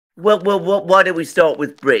Why don't we start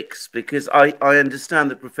with BRICS? Because I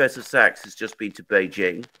understand that Professor Sachs has just been to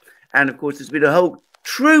Beijing. And of course, there's been a whole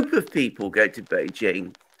troop of people go to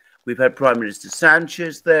Beijing. We've had Prime Minister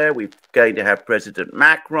Sanchez there. We're going to have President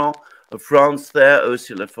Macron of France there.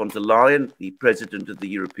 Ursula von der Leyen, the President of the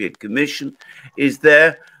European Commission, is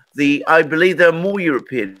there. I believe there are more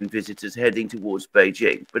European visitors heading towards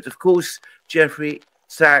Beijing. But of course, Jeffrey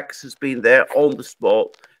Sachs has been there on the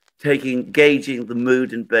spot, gauging the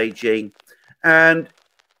mood in Beijing. And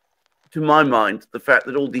to my mind, the fact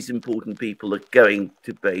that all these important people are going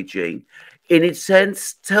to Beijing, in its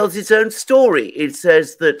sense, tells its own story. It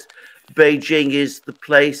says that Beijing is the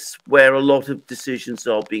place where a lot of decisions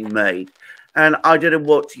are being made. And I don't know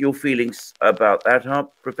what your feelings about that are,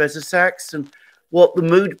 Professor Sachs, and what the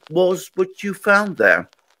mood was, what you found there.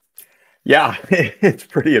 Yeah, it's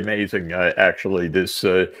pretty amazing, actually, this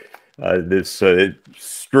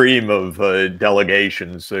stream of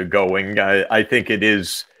delegations going. I think it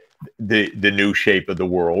is the new shape of the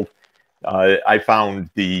world. I found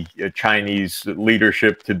the Chinese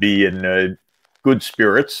leadership to be in good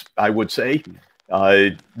spirits, I would say,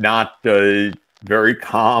 not very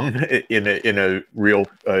calm in a real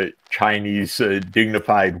Chinese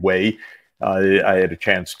dignified way. I had a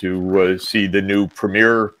chance to see the new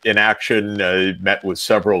premier in action, met with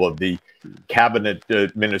several of the cabinet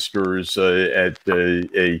ministers at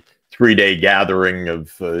a three-day gathering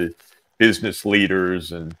of business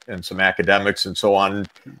leaders and some academics and so on.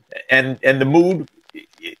 And the mood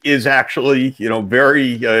is actually,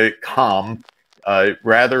 very calm,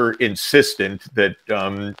 rather insistent that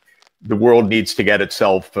the world needs to get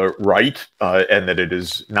itself right, and that it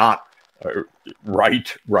is not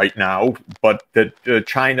right now, but that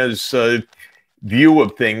China's view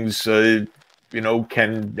of things,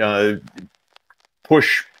 can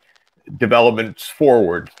push developments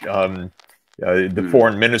forward. The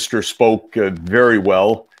foreign minister spoke very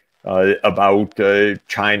well about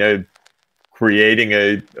China creating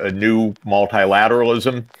a new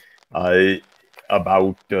multilateralism,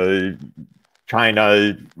 about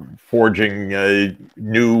China forging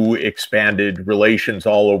new expanded relations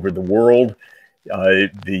all over the world.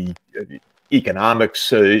 The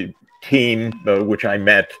economics team, which I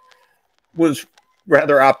met, was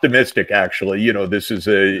rather optimistic, actually. This is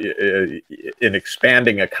an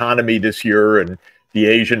expanding economy this year, and the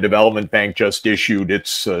Asian Development Bank just issued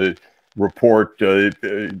its report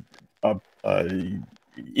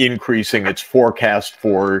increasing its forecast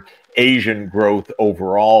for Asian growth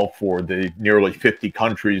overall for the nearly 50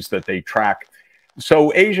 countries that they track.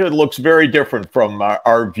 So Asia looks very different from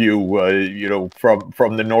our view,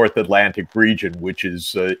 from the North Atlantic region, which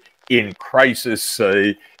is in crisis,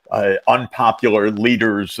 unpopular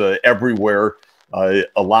leaders everywhere, a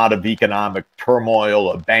lot of economic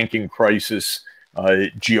turmoil, a banking crisis,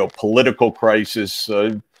 geopolitical crisis.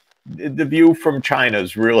 The view from China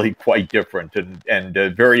is really quite different and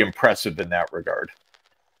very impressive in that regard.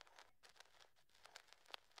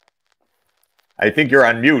 I think you're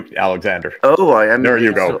on mute, Alexander. Oh, I am. There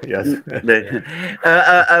you go. Yes.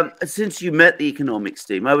 Since you met the economics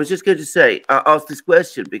team, I was just going to say, ask this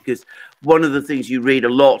question, because one of the things you read a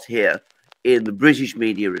lot here, in the British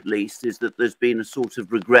media at least, is that there's been a sort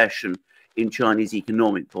of regression in Chinese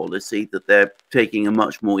economic policy, that they're taking a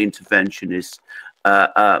much more interventionist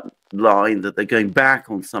line, that they're going back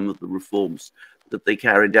on some of the reforms that they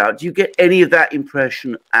carried out. Do you get any of that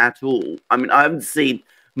impression at all? I mean, I haven't seen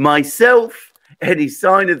myself any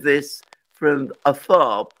sign of this from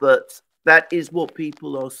afar, but that is what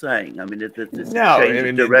people are saying. I mean, there's no, change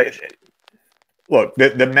of direction. Look,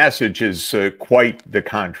 the message is quite the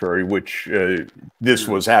contrary, which this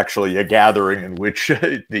was actually a gathering in which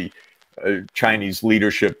the Chinese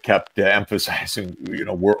leadership kept emphasizing,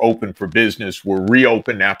 we're open for business, we're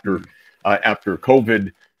reopened after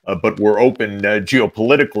COVID, but we're open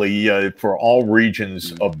geopolitically for all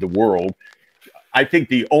regions of the world. I think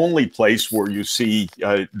the only place where you see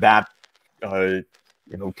that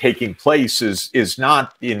taking place is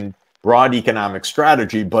not in broad economic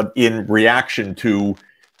strategy, but in reaction to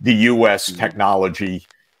the U.S. technology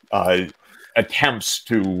attempts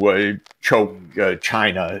to choke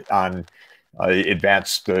China on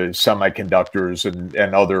advanced semiconductors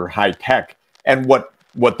and other high tech. And what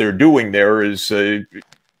they're doing there is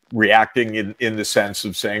reacting in the sense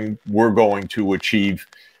of saying, we're going to achieve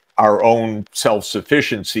our own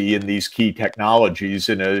self-sufficiency in these key technologies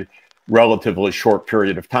in a relatively short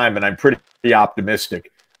period of time. And I'm pretty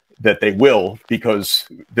optimistic that they will, because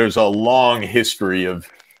there's a long history of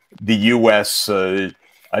the U.S.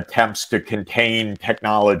 Attempts to contain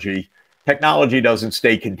technology technology doesn't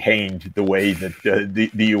stay contained the way that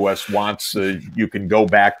the U.S. wants. You can go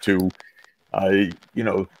back to,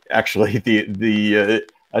 actually the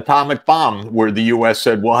atomic bomb, where the U.S.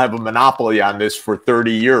 said, we'll have a monopoly on this for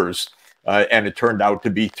 30 years. And it turned out to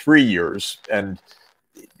be 3 years. And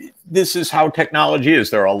this is how technology is.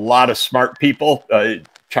 There are a lot of smart people.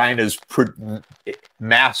 China's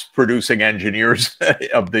mass producing engineers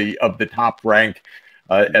of the top rank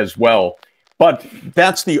as well. But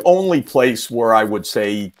that's the only place where I would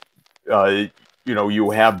say,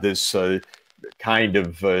 you have this kind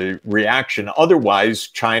of reaction. Otherwise,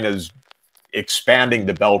 China's expanding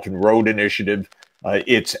the Belt and Road Initiative.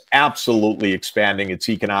 It's absolutely expanding its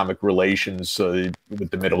economic relations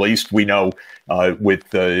with the Middle East. We know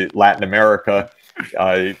with Latin America.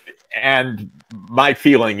 And my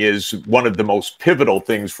feeling is one of the most pivotal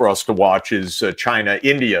things for us to watch is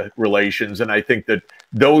China-India relations. And I think that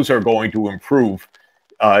those are going to improve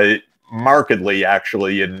markedly,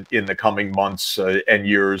 actually, in the coming months and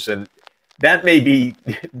years. And that may be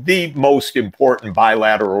the most important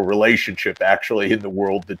bilateral relationship, actually, in the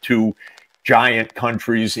world. The two giant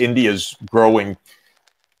countries. India's growing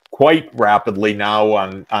quite rapidly now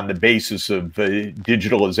on the basis of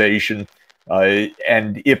digitalization.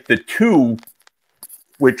 And if the two,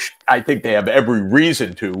 which I think they have every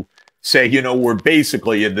reason to, say, we're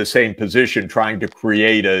basically in the same position trying to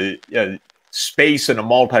create a space in a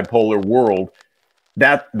multipolar world,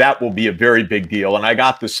 that will be a very big deal. And I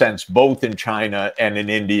got the sense both in China and in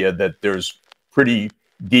India that there's pretty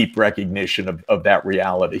deep recognition of that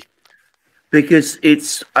reality. Because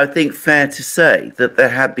it's, I think, fair to say that there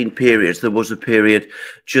have been periods. There was a period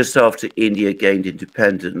just after India gained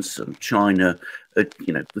independence and China,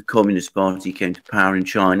 the Communist Party came to power in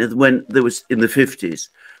China, when there was in the 50s,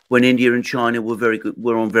 when India and China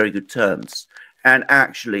were on very good terms, and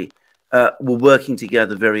actually were working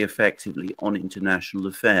together very effectively on international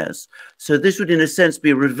affairs. So this would, in a sense, be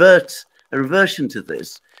a reversion to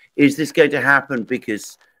this. Is this going to happen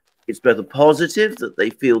because it's better positive that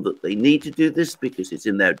they feel that they need to do this because it's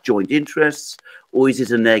in their joint interests, or is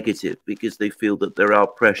it a negative because they feel that there are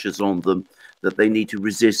pressures on them that they need to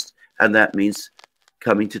resist, and that means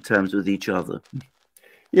coming to terms with each other?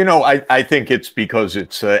 I think it's because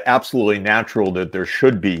it's absolutely natural that there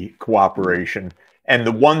should be cooperation. And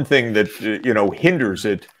the one thing that, hinders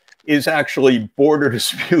it is actually border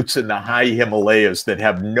disputes in the high Himalayas that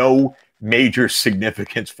have no major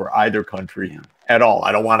significance for either country at all.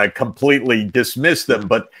 I don't want to completely dismiss them,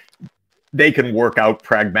 but they can work out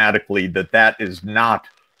pragmatically that is not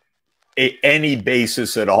any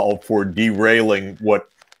basis at all for derailing what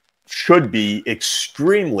should be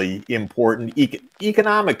extremely important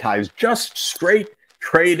economic ties. Just straight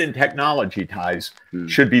trade and technology ties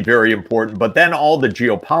should be very important. But then all the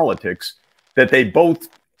geopolitics that they both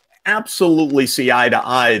absolutely see eye to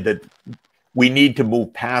eye, that we need to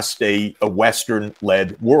move past a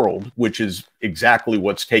Western-led world, which is exactly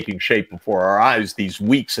what's taking shape before our eyes these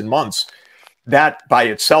weeks and months. That by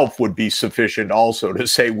itself would be sufficient also to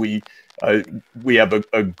say we have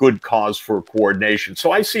a good cause for coordination.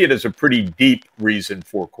 So I see it as a pretty deep reason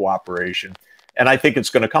for cooperation, and I think it's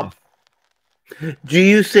going to come. Do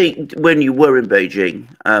you think, when you were in Beijing,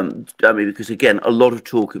 because again, a lot of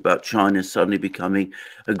talk about China suddenly becoming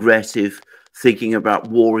aggressive, thinking about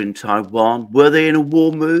war in Taiwan, were they in a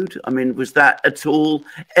war mood? I mean, was that at all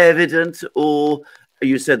evident? Or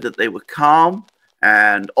you said that they were calm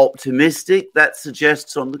and optimistic. That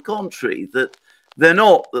suggests, on the contrary, that they're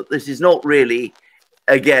not, that this is not really,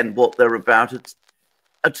 again, what they're about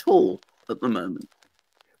at all at the moment.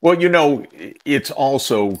 Well, it's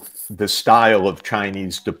also the style of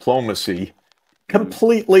Chinese diplomacy,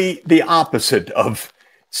 completely the opposite of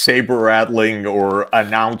saber-rattling or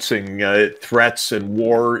announcing threats and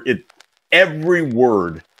war. Every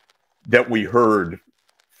word that we heard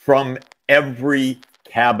from every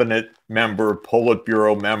cabinet member,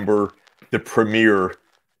 Politburo member, the premier,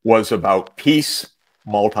 was about peace,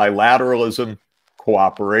 multilateralism,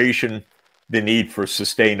 cooperation, the need for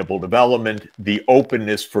sustainable development, the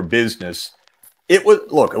openness for business. It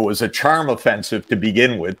was a charm offensive to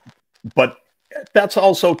begin with, but that's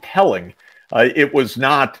also telling. It was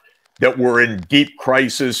not that we're in deep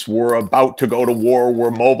crisis, we're about to go to war,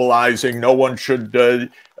 we're mobilizing, no one should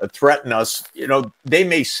threaten us. They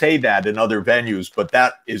may say that in other venues, but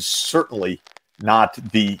that is certainly not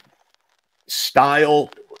the style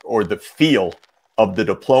or the feel of the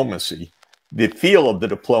diplomacy. The feel of the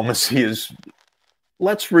diplomacy is,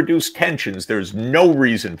 let's reduce tensions. There's no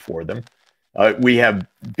reason for them. We have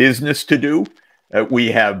business to do.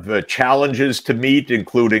 We have challenges to meet,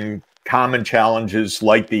 including common challenges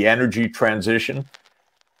like the energy transition.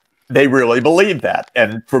 They really believe that,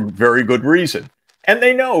 and for very good reason. And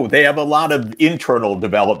they know they have a lot of internal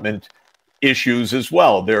development issues as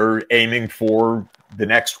well. They're aiming for the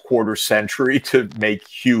next quarter century to make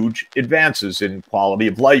huge advances in quality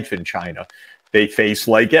of life in China. They face,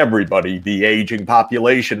 like everybody, the aging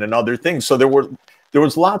population and other things. So there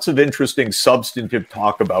was lots of interesting substantive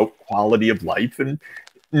talk about quality of life and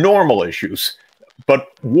normal issues. But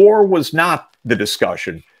war was not the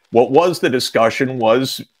discussion. What was the discussion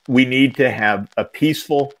was we need to have a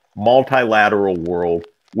peaceful, multilateral world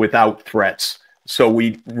without threats. So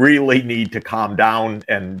we really need to calm down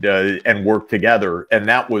and work together. And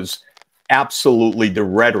that was absolutely the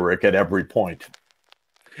rhetoric at every point.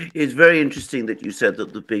 It's very interesting that you said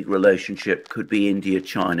that the big relationship could be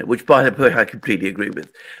India-China, which, by the way, I completely agree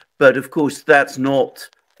with. But of course, that's not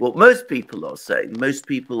what most people are saying. Most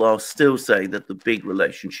people are still saying that the big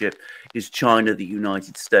relationship is China, the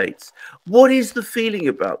United States. What is the feeling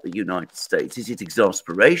about the United States? Is it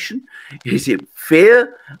exasperation? Is it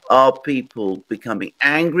fear? Are people becoming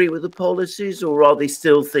angry with the policies, or are they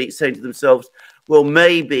still saying to themselves, well,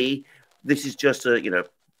 maybe this is just a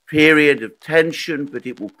period of tension, but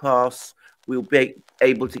it will pass. We'll be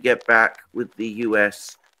able to get back with the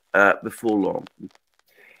US before long?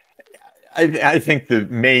 I think the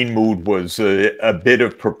main mood was a bit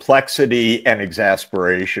of perplexity and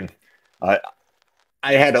exasperation. I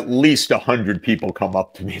had at least 100 people come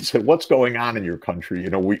up to me and say, what's going on in your country?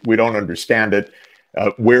 We don't understand it.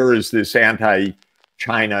 Where is this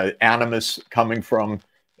anti-China animus coming from?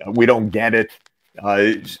 We don't get it.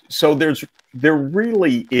 So there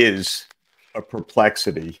really is a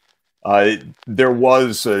perplexity. There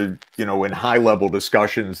was, in high-level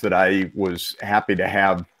discussions that I was happy to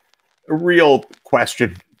have, a real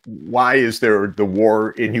question: why is there the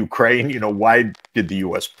war in Ukraine? Why did the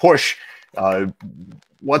U.S. push?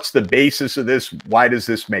 What's the basis of this? Why does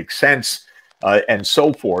this make sense? And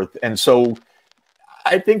so forth. And so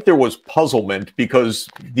I think there was puzzlement because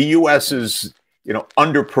the U.S. is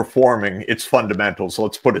underperforming its fundamentals.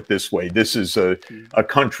 Let's put it this way. This is a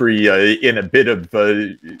country in a bit of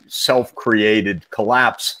self-created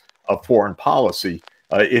collapse of foreign policy.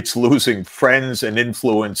 It's losing friends and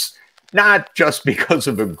influence, not just because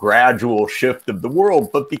of a gradual shift of the world,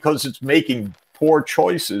 but because it's making poor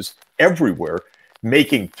choices everywhere,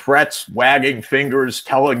 making threats, wagging fingers,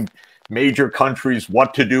 telling major countries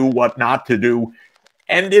what to do, what not to do.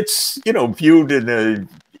 And it's, viewed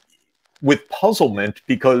with puzzlement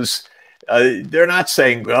because they're not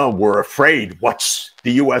saying, well, we're afraid. What's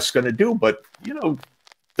the U.S. going to do? But,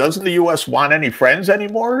 doesn't the U.S. want any friends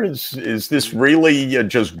anymore? Is this really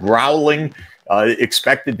just growling,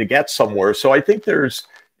 expected to get somewhere? So I think there's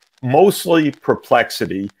mostly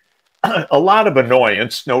perplexity, a lot of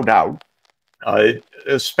annoyance, no doubt,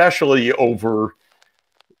 especially over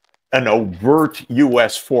an overt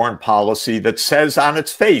U.S. foreign policy that says on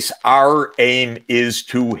its face, our aim is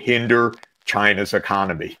to hinder China's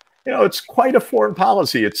economy. It's quite a foreign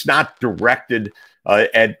policy. It's not directed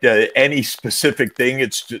at any specific thing.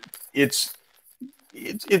 It's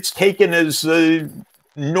taken as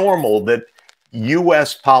normal that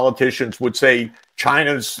U.S. politicians would say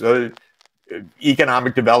China's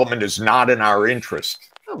economic development is not in our interest.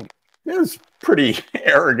 It's pretty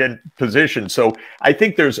arrogant position. So I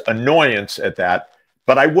think there's annoyance at that,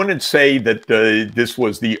 but I wouldn't say that this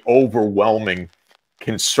was the overwhelming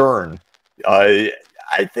concern. I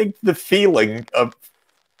think the feeling of,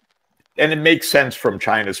 and it makes sense from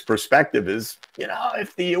China's perspective, is,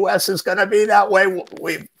 if the U.S. is going to be that way,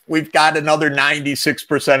 we've got another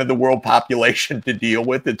 96% of the world population to deal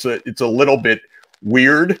with. It's a little bit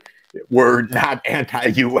weird. We're not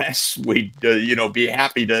anti-U.S. We'd, be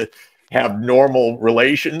happy to have normal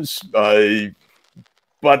relations.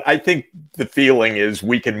 But I think the feeling is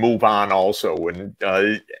we can move on also. And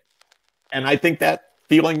I think that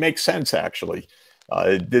feeling makes sense, actually.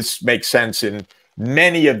 This makes sense in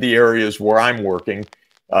many of the areas where I'm working,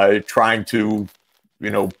 trying to,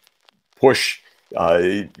 push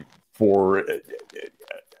for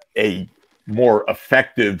a more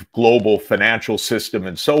effective global financial system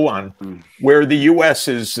and so on, where the U.S.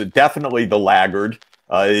 is definitely the laggard.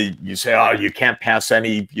 You say, oh, you can't pass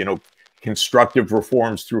any, constructive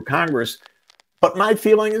reforms through Congress. But my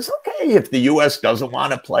feeling is, okay, if the U.S. doesn't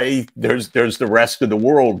want to play, there's the rest of the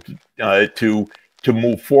world to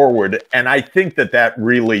move forward. And I think that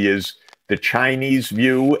really is the Chinese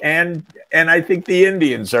view, and I think the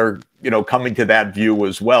Indians are, coming to that view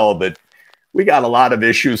as well, that we got a lot of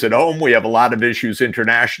issues at home, we have a lot of issues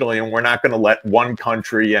internationally, and we're not going to let one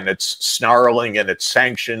country and its snarling and its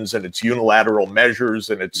sanctions and its unilateral measures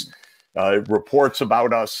and its reports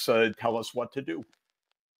about us tell us what to do.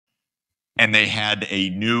 and they had a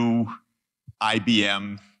new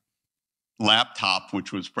IBM laptop,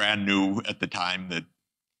 which was brand new at the time that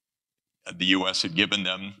the US had given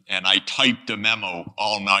them. And I typed a memo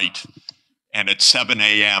all night, and at 7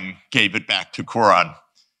 a.m. gave it back to Quran,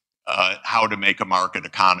 how to make a market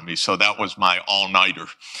economy. So that was my all-nighter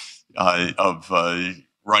of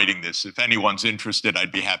writing this. If anyone's interested,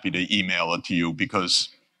 I'd be happy to email it to you, because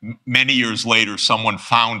many years later, someone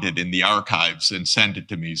found it in the archives and sent it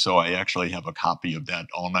to me. So I actually have a copy of that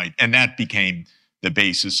all night. And that became the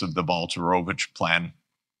basis of the Balcerovich plan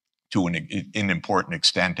to an important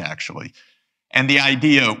extent, actually. And the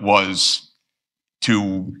idea was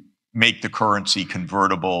to make the currency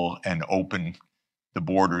convertible and open the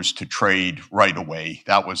borders to trade right away.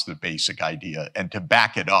 That was the basic idea. And to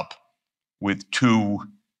back it up with two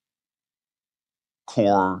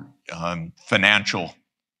core financial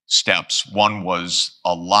steps. One was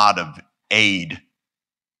a lot of aid,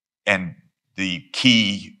 and the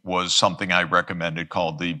key was something I recommended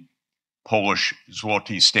called the Polish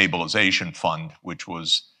Zloty Stabilization Fund, which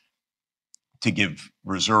was to give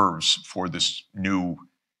reserves for this new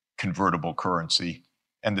convertible currency.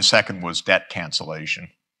 And the second was debt cancellation.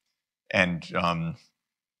 And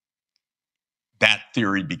that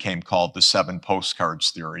theory became called the 7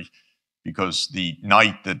 postcards theory, because the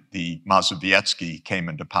night that the Mazowiecki came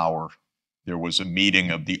into power, there was a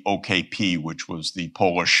meeting of the OKP, which was the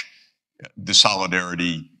Polish, the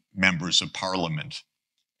Solidarity members of parliament.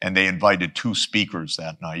 And they invited 2 speakers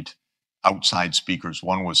that night, outside speakers.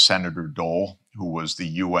 One was Senator Dole, who was the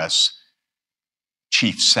US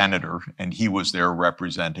chief senator, and he was there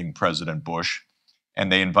representing President Bush.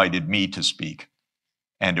 And they invited me to speak.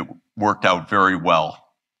 And it worked out very well,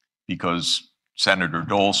 because Senator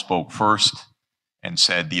Dole spoke first and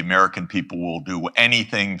said the American people will do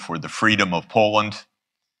anything for the freedom of Poland.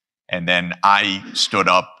 And then I stood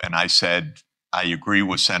up and I said, I agree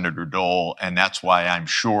with Senator Dole, and that's why I'm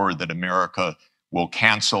sure that America will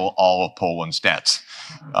cancel all of Poland's debts.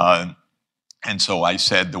 And so I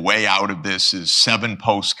said the way out of this is 7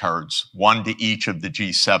 postcards, 1 to each of the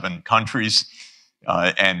G7 countries,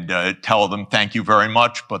 and tell them thank you very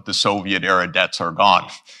much, but the Soviet-era debts are gone.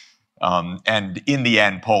 And in the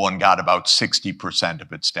end, Poland got about 60%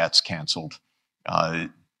 of its debts canceled.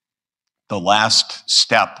 The last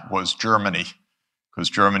step was Germany, because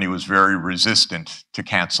Germany was very resistant to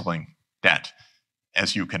canceling debt,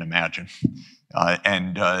 as you can imagine.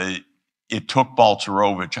 It took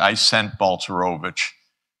Balcerovich, I sent Balcerovich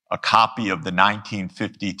a copy of the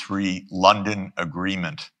 1953 London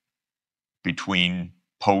Agreement between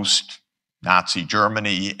post-Nazi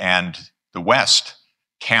Germany and the West,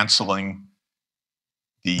 canceling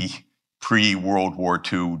the pre-World War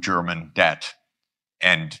II German debt.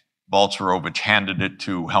 And Balcerovich handed it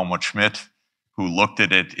to Helmut Schmidt, who looked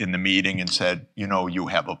at it in the meeting and said, you know, you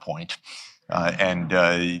have a point.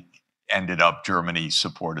 Ended up, Germany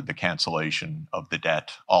supported the cancellation of the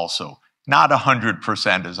debt also. Not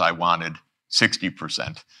 100% as I wanted,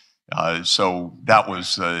 60%. So that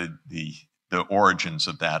was the origins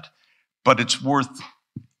of that. But it's worth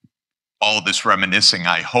all this reminiscing,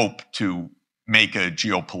 I hope, to make a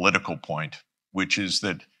geopolitical point, which is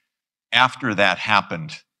that after that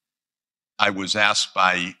happened, I was asked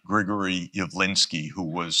by Grigory Yavlinsky, who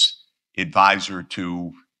was advisor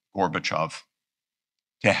to Gorbachev,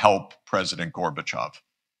 to help President Gorbachev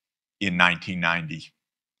in 1990.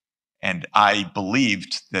 And I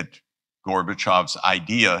believed that Gorbachev's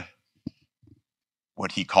idea,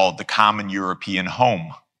 what he called the common European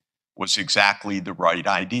home, was exactly the right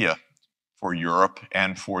idea for Europe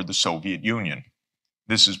and for the Soviet Union.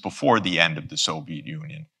 This is before the end of the Soviet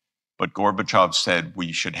Union. But Gorbachev said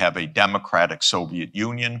we should have a democratic Soviet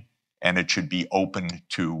Union, and it should be open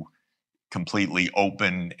to completely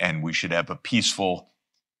open, and we should have a peaceful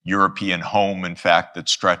European home, in fact, that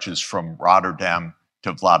stretches from Rotterdam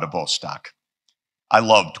to Vladivostok. I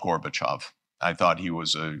loved Gorbachev. I thought he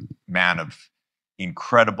was a man of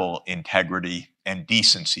incredible integrity and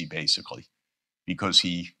decency, basically, because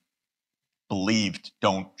he believed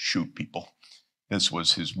don't shoot people. This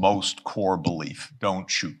was his most core belief, don't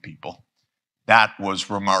shoot people. That was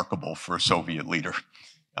remarkable for a Soviet leader.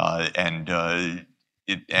 And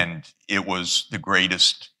it was the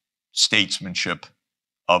greatest statesmanship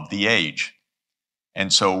of the age.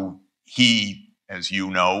 And so he, as you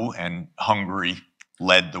know, and Hungary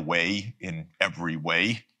led the way in every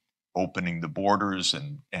way, opening the borders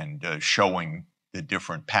and showing the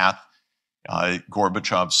different path.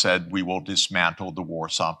 Gorbachev said, we will dismantle the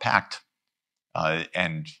Warsaw Pact.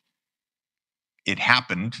 And it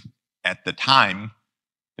happened at the time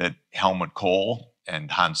that Helmut Kohl and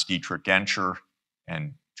Hans-Dietrich Genscher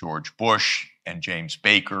and George Bush and James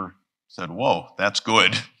Baker said, whoa, that's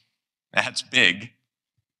good. That's big.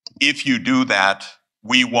 If you do that,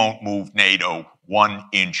 we won't move NATO 1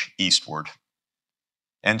 inch eastward.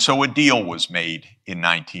 And so a deal was made in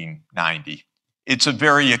 1990. It's a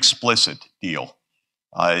very explicit deal.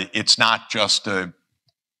 It's not just a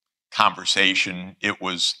conversation. It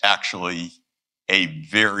was actually a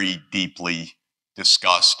very deeply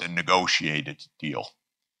discussed and negotiated deal.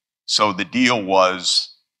 So the deal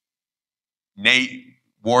was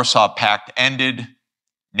Warsaw Pact ended,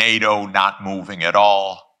 NATO not moving at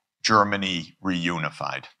all, Germany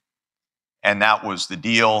reunified. And that was the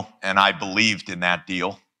deal, and I believed in that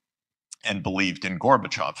deal and believed in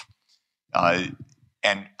Gorbachev.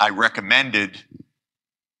 And I recommended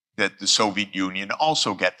that the Soviet Union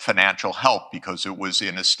also get financial help because it was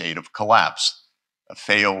in a state of collapse, a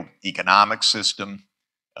failed economic system,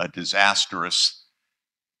 a disastrous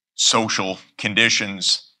social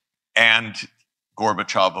conditions, and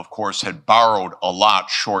Gorbachev, of course, had borrowed a lot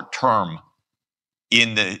short term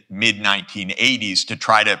in the mid-1980s to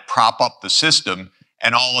try to prop up the system,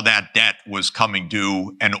 and all of that debt was coming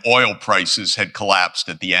due, and oil prices had collapsed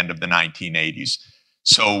at the end of the 1980s.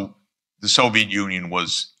 So the Soviet Union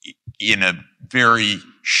was in a very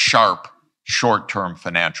sharp, short-term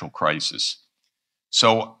financial crisis.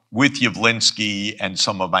 So with Yavlinsky and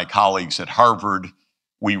some of my colleagues at Harvard,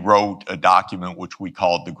 we wrote a document which we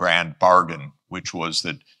called the Grand Bargain, which was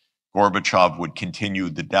that Gorbachev would continue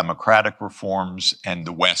the democratic reforms and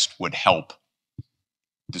the West would help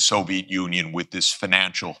the Soviet Union with this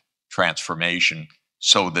financial transformation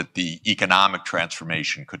so that the economic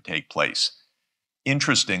transformation could take place.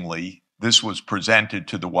 Interestingly, this was presented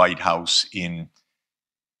to the White House in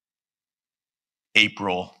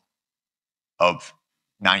April of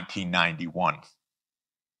 1991.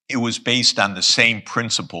 It was based on the same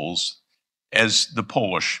principles as the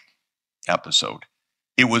Polish episode.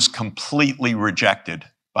 It was completely rejected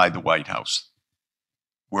by the White House.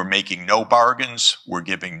 We're making no bargains, we're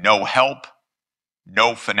giving no help,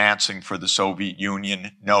 no financing for the Soviet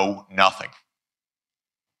Union, no nothing.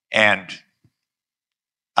 And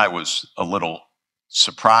I was a little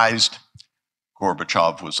surprised.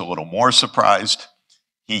 Gorbachev was a little more surprised.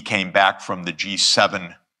 He came back from the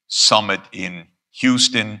G7 summit in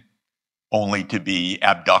Houston only to be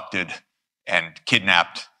abducted and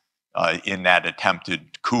kidnapped in that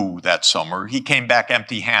attempted coup that summer. He came back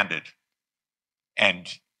empty-handed.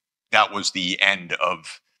 And that was the end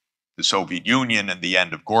of the Soviet Union and the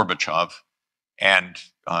end of Gorbachev and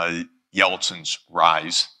Yeltsin's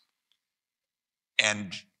rise.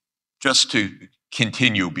 And just to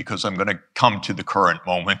continue, because I'm going to come to the current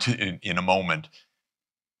moment in a moment,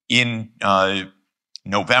 in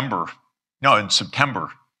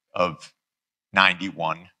September of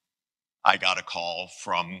 91, I got a call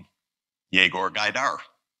from Yegor Gaidar,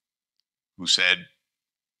 who said,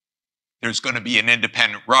 there's going to be an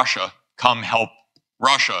independent Russia, come help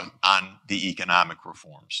Russia on the economic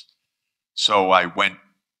reforms. So I went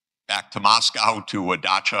back to Moscow to a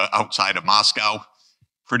dacha outside of Moscow,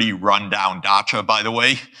 pretty rundown dacha, by the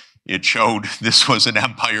way. It showed this was an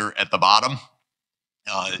empire at the bottom.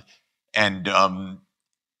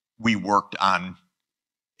 We worked on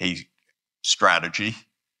a strategy.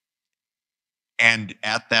 And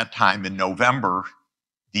at that time in November,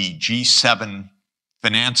 the G7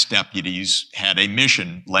 finance deputies had a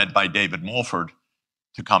mission led by David Mulford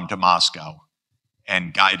to come to Moscow.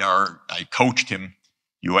 And Gaidar, I coached him,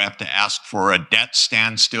 you have to ask for a debt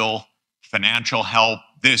standstill, financial help,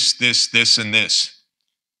 this, and this.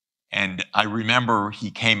 And I remember he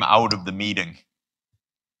came out of the meeting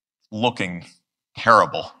looking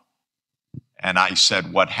terrible. And I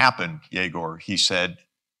said, what happened, Yegor? He said,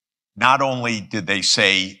 not only did they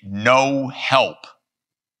say no help,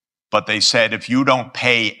 but they said, if you don't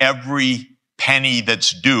pay every penny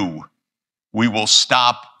that's due, we will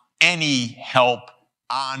stop any help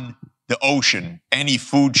on the ocean, any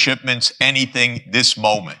food shipments, anything this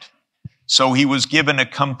moment. So he was given a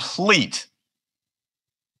complete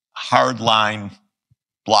hardline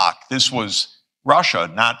block. This was Russia,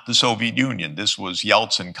 not the Soviet Union. This was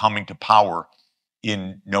Yeltsin coming to power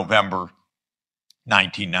in November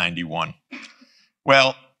 1991.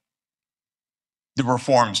 Well, the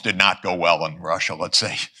reforms did not go well in Russia, let's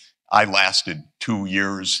say. I lasted 2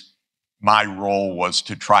 years. My role was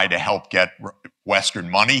to try to help get Western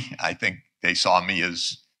money. I think they saw me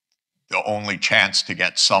as the only chance to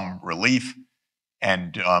get some relief.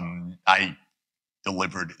 And I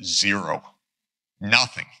delivered zero,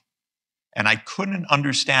 nothing. And I couldn't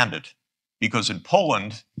understand it because in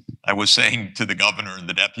Poland, I was saying to the governor and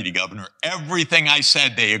the deputy governor, everything I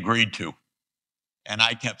said they agreed to. And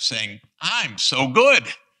I kept saying, I'm so good.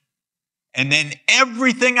 And then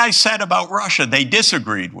everything I said about Russia, they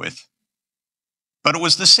disagreed with. But it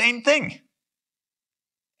was the same thing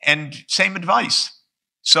and same advice.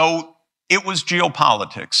 So it was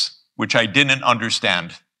geopolitics, which I didn't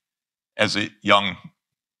understand as a young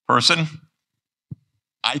person.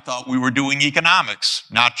 I thought we were doing economics,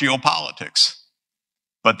 not geopolitics.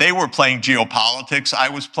 But they were playing geopolitics, I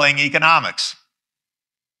was playing economics.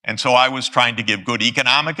 And so I was trying to give good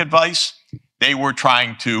economic advice. They were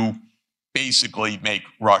trying to basically make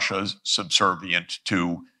Russia subservient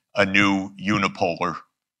to a new unipolar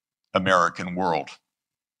American world.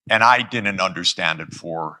 And I didn't understand it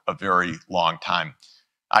for a very long time.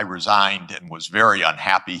 I resigned and was very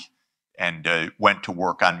unhappy and went to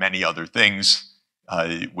work on many other things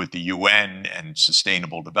with the UN and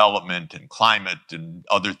sustainable development and climate and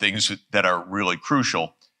other things that are really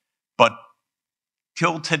crucial. But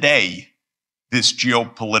till today, this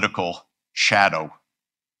geopolitical shadow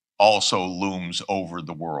also looms over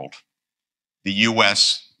the world. The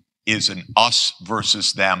US is an us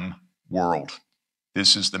versus them world.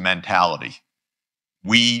 This is the mentality.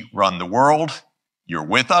 We run the world, you're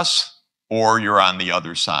with us, or you're on the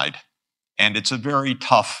other side. And it's a very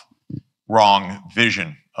tough, wrong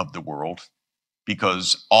vision of the world,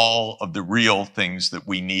 because all of the real things that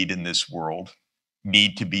we need in this world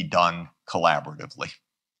need to be done collaboratively.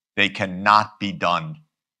 They cannot be done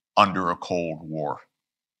under a Cold War.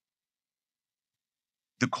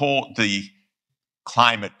 The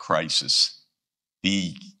climate crisis,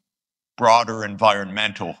 the broader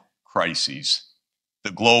environmental crises,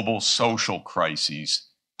 the global social crises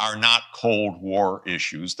are not Cold War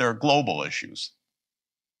issues, they're global issues.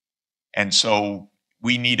 And so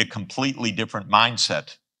we need a completely different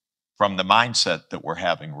mindset from the mindset that we're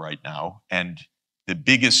having right now. And the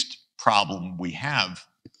biggest problem we have,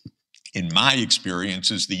 in my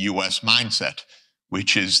experience, is the US mindset,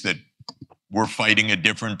 which is that we're fighting a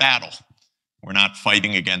different battle. We're not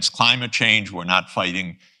fighting against climate change. We're not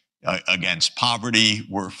fighting against poverty.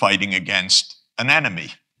 We're fighting against an enemy.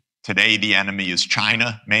 Today, the enemy is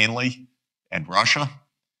China mainly and Russia,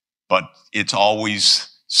 but it's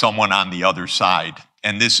always someone on the other side.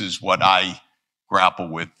 And this is what I grapple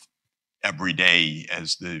with every day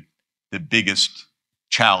as the biggest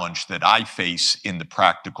challenge that I face in the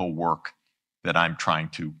practical work that I'm trying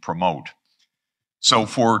to promote. So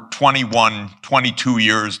for 22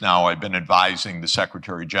 years now, I've been advising the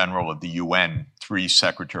Secretary General of the UN, 3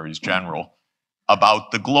 Secretaries General,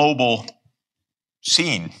 about the global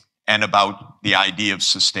scene and about the idea of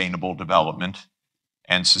sustainable development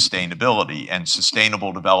and sustainability. And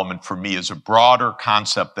sustainable development for me is a broader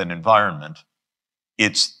concept than environment.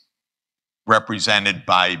 It's represented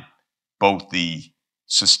by both the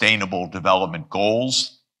Sustainable Development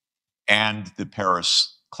Goals and the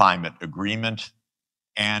Paris Climate Agreement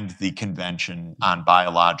and the Convention on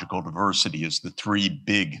Biological Diversity as the 3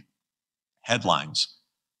 big headlines.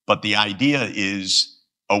 But the idea is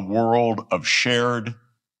a world of shared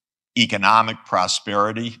economic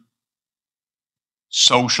prosperity,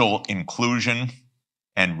 social inclusion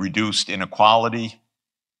and reduced inequality,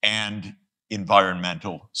 and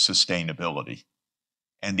environmental sustainability.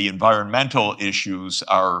 And the environmental issues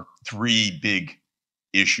are 3 big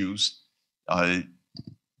issues.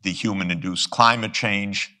 The human-induced climate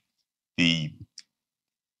change, the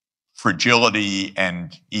fragility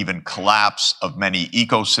and even collapse of many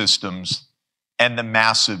ecosystems, and the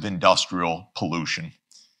massive industrial pollution,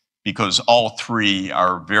 because all 3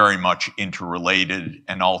 are very much interrelated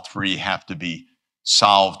and all 3 have to be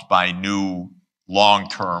solved by new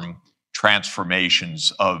long-term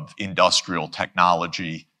transformations of industrial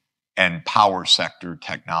technology and power sector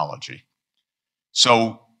technology.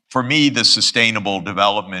 So for me, the sustainable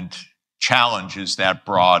development challenge is that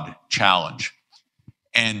broad challenge.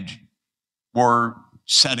 And we're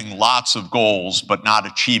setting lots of goals, but not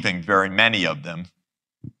achieving very many of them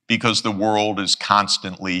because the world is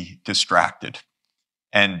constantly distracted.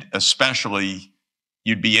 And especially,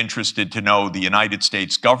 you'd be interested to know the United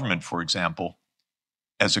States government, for example,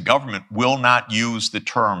 as a government, will not use the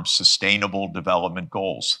term sustainable development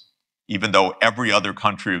goals, even though every other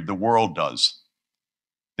country of the world does.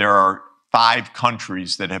 There are 5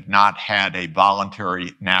 countries that have not had a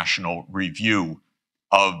voluntary national review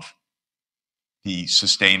of the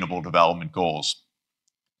Sustainable Development Goals.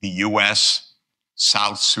 The US,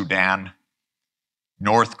 South Sudan,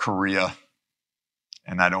 North Korea,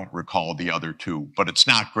 and I don't recall the other 2, but it's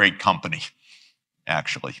not great company,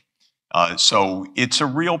 actually. So it's a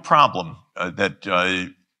real problem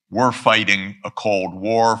that we're fighting a Cold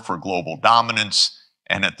War for global dominance,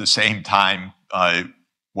 and at the same time,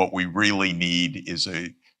 what we really need is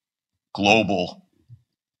a global,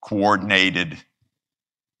 coordinated,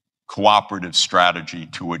 cooperative strategy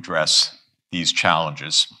to address these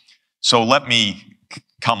challenges. So let me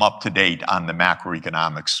come up to date on the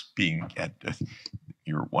macroeconomics, being at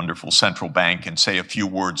your wonderful central bank, and say a few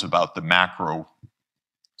words about the macro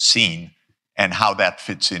scene and how that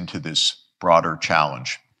fits into this broader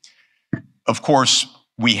challenge. Of course,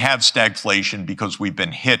 we have stagflation because we've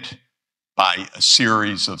been hit by a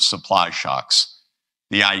series of supply shocks.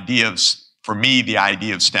 The idea of, for me, the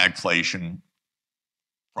idea of stagflation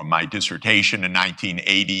from my dissertation in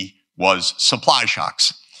 1980 was supply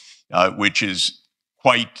shocks, which is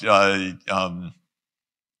quite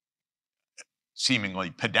seemingly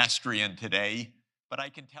pedestrian today, but I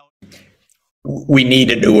can tell you. We need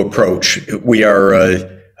a new approach. We are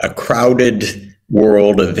a crowded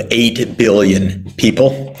world of 8 billion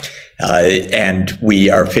people, and we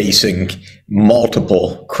are facing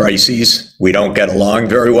multiple crises. We don't get along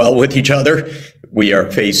very well with each other. We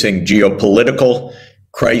are facing geopolitical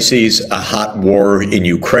crises, a hot war in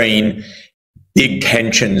Ukraine, big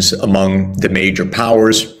tensions among the major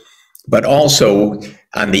powers, but also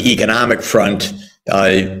on the economic front,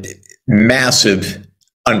 massive,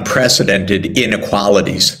 unprecedented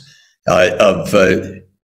inequalities of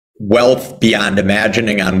wealth beyond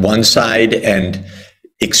imagining on one side and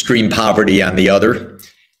extreme poverty on the other.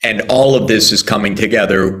 And all of this is coming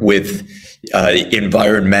together with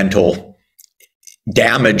environmental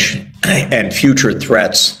damage and future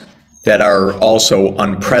threats that are also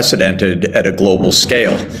unprecedented at a global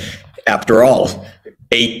scale. After all,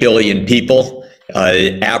 8 billion people,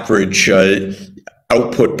 average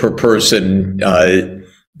output per person,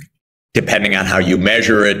 depending on how you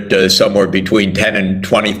measure it, somewhere between $10,000 and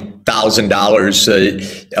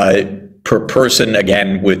 $20,000 per person,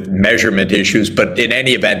 again, with measurement issues. But in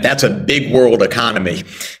any event, that's a big world economy.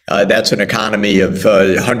 That's an economy of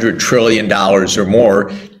 $100 trillion or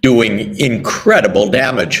more, doing incredible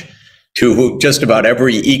damage to just about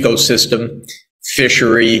every ecosystem,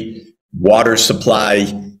 fishery, water supply,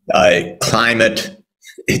 climate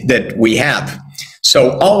that we have.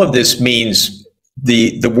 So all of this means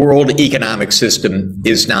the world economic system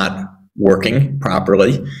is not working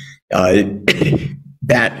properly.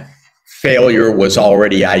 That failure was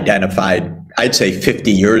already identified, I'd say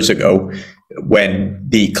 50 years ago, when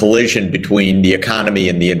the collision between the economy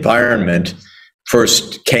and the environment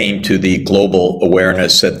first came to the global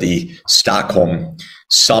awareness at the Stockholm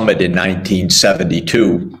Summit in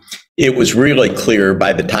 1972. It was really clear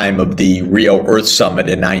by the time of the Rio Earth Summit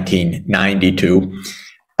in 1992,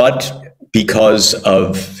 but because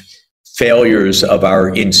of failures of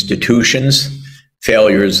our institutions,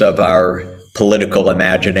 failures of our political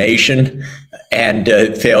imagination, and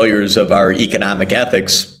failures of our economic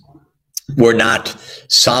ethics, we're not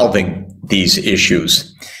solving these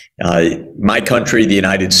issues. My country, the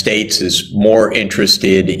United States, is more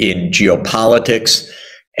interested in geopolitics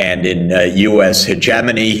and in U.S.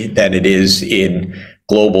 hegemony than it is in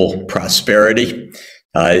global prosperity.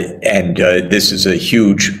 And this is a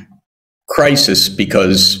huge crisis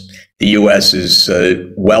because the U.S. is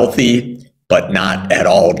wealthy, but not at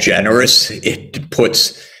all generous. It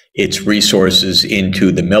puts its resources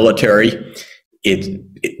into the military.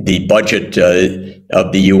 The budget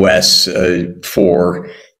of the U.S. For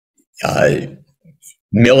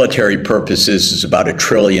military purposes is about $1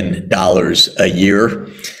 trillion a year.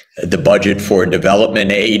 The budget for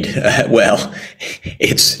development aid, well,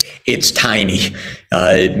 it's tiny,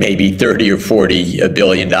 maybe 30 or 40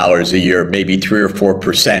 billion dollars a year, maybe 3 or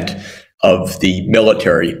 4% of the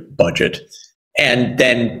military budget. And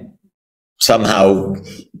then somehow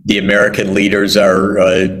the American leaders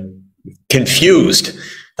are confused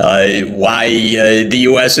why the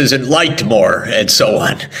U.S. isn't liked more, and so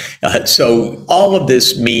on. So all of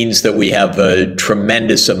this means that we have a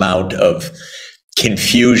tremendous amount of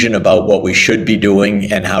confusion about what we should be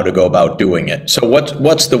doing and how to go about doing it. So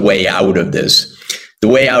what's the way out of this? The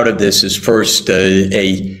way out of this is first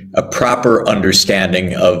a proper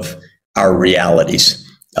understanding of our realities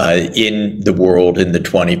in the world in the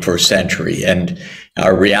 21st century. And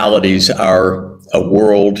our realities are a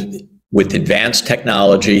world with advanced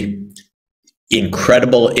technology,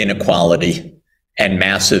 incredible inequality, and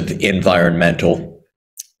massive environmental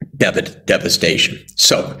devastation.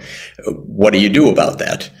 So what do you do about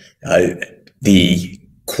that? The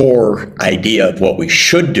core idea of what we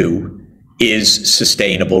should do is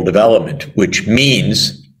sustainable development, which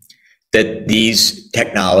means that these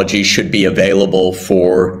technologies should be available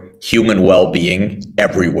for human well-being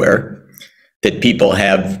everywhere, that people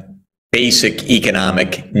have basic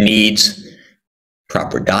economic needs,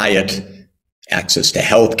 proper diet, access to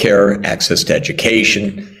healthcare, access to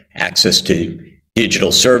education, access to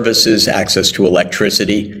digital services, access to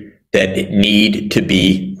electricity that need to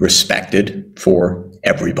be respected for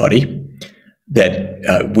everybody,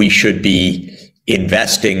 that we should be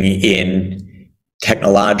investing in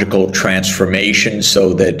technological transformation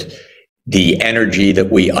so that the energy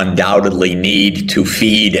that we undoubtedly need to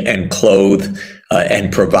feed and clothe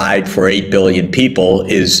and provide for 8 billion people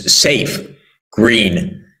is safe,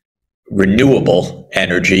 green, renewable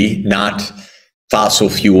energy, not fossil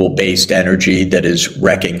fuel-based energy that is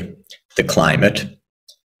wrecking the climate.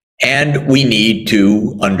 And we need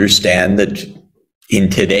to understand that in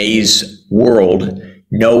today's world,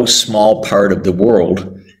 no small part of the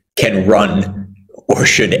world can run or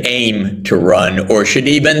should aim to run or should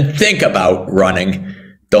even think about running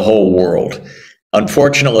the whole world.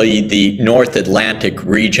 Unfortunately, the North Atlantic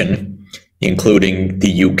region, including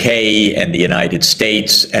the UK and the United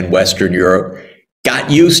States and Western Europe,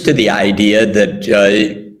 got used to the idea that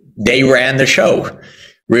they ran the show.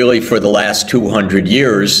 Really, for the last 200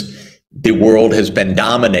 years, the world has been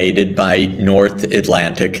dominated by North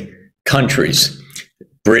Atlantic countries.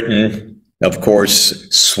 Britain, of course,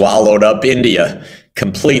 swallowed up India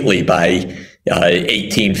completely by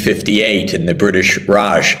 1858 in the British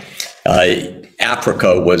Raj.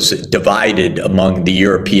 Africa was divided among the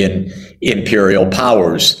European imperial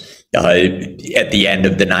powers at the end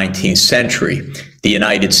of the 19th century. The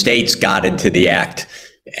United States got into the act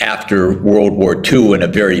after World War II in a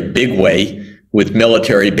very big way, with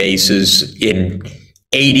military bases in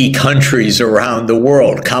 80 countries around the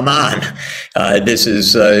world. Come on. This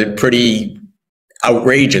is pretty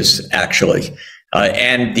outrageous, actually.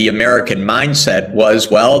 And the American mindset was,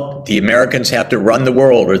 well, the Americans have to run the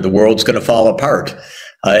world or the world's going to fall apart,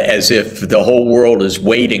 as if the whole world is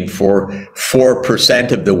waiting for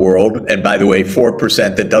 4% of the world. And by the way,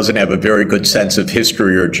 4% that doesn't have a very good sense of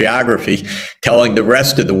history or geography, telling the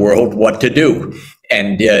rest of the world what to do.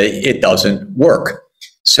 And it doesn't work.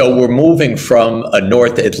 So we're moving from a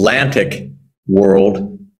North Atlantic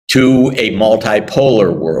world to a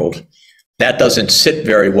multipolar world. That doesn't sit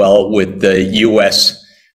very well with the U.S.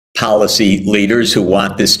 policy leaders who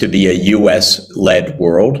want this to be a U.S.-led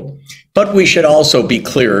world. But we should also be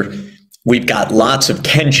clear, we've got lots of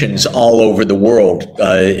tensions all over the world,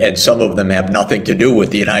 and some of them have nothing to do with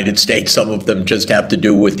the United States. Some of them just have to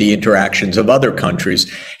do with the interactions of other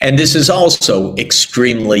countries. And this is also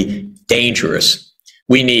extremely dangerous.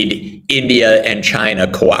 We need India and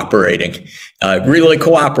China cooperating, really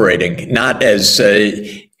cooperating, not as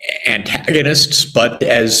antagonists, but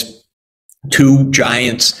as two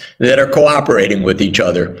giants that are cooperating with each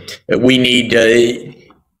other. We need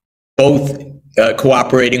both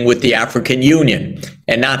cooperating with the African Union,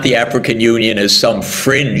 and not the African Union as some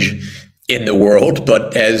fringe in the world,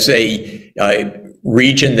 but as a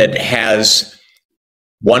region that has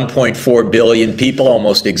 1.4 billion people,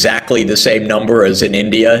 almost exactly the same number as in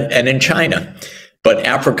India and in China. But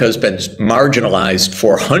Africa has been marginalized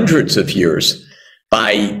for hundreds of years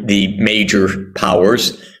by the major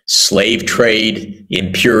powers: slave trade,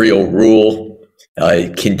 imperial rule,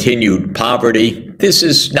 continued poverty. This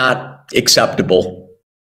is not acceptable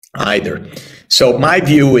either. So my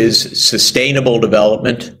view is sustainable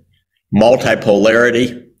development,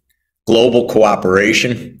 multipolarity, global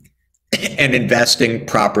cooperation, and investing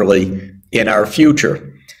properly in our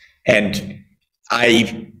future. And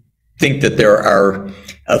I think that there are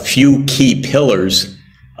a few key pillars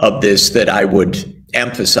of this that I would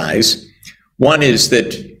emphasize. One is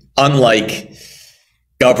that, unlike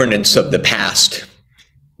governance of the past,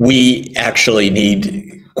 we actually need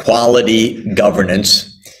quality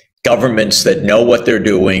governance, governments that know what they're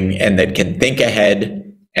doing and that can think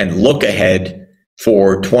ahead and look ahead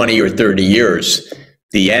for 20 or 30 years.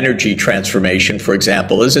 The energy transformation, for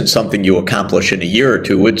example, isn't something you accomplish in a year or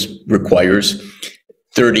two. It requires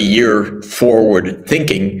 30-year forward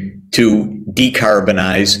thinking to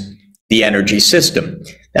decarbonize the energy system.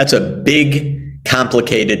 That's a big,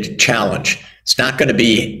 complicated challenge. It's not going to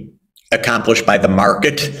be accomplished by the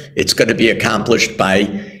market. It's going to be accomplished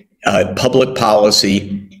by public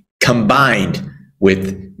policy combined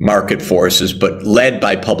with market forces, but led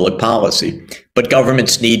by public policy. But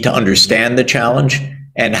governments need to understand the challenge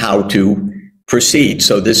and how to proceed.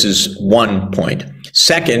 So this is one point.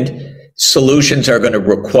 Second, solutions are going to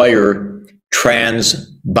require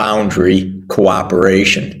transboundary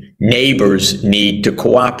cooperation. Neighbors need to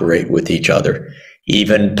cooperate with each other.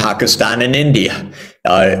 Even Pakistan and India,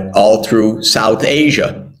 all through South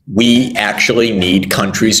Asia, we actually need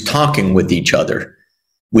countries talking with each other.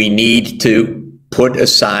 We need to put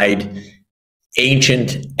aside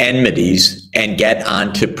ancient enmities and get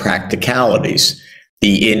onto practicalities.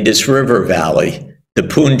 The Indus River Valley, the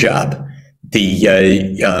Punjab,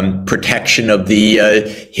 the protection of the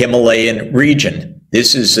Himalayan region.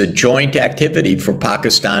 This is a joint activity for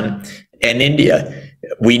Pakistan and India.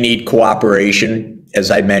 We need cooperation, as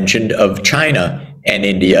I mentioned, of China and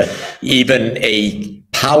India, even a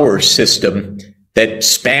power system that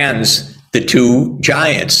spans the two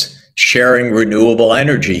giants, sharing renewable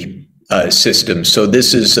energy systems. So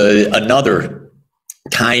this is another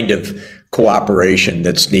kind of cooperation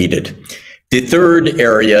that's needed. The third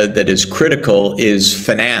area that is critical is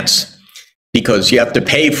finance, because you have to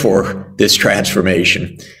pay for this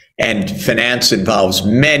transformation. And finance involves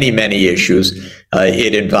many, many issues.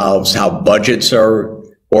 It involves how budgets are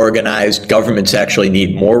organized. Governments actually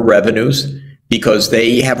need more revenues because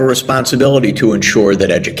they have a responsibility to ensure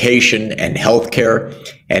that education and healthcare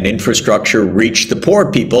and infrastructure reach the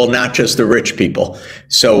poor people, not just the rich people.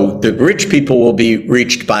 So the rich people will be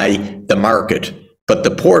reached by the market, but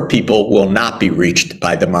the poor people will not be reached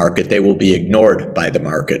by the market. They will be ignored by the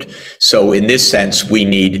market. So in this sense, we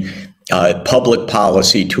need public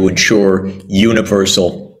policy to ensure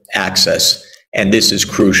universal access. And this is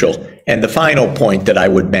crucial. And the final point that I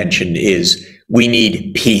would mention is we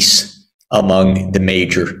need peace among the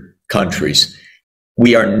major countries.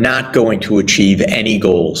 We are not going to achieve any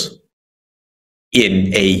goals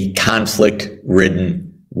in a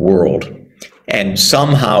conflict-ridden world. And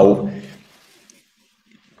somehow,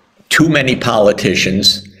 too many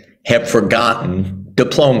politicians have forgotten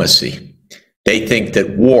diplomacy. They think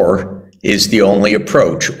that war is the only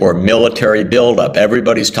approach, or military buildup.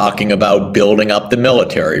 Everybody's talking about building up the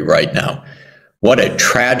military right now. What a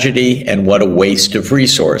tragedy and what a waste of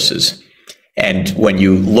resources. And when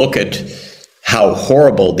you look at how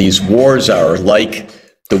horrible these wars are, like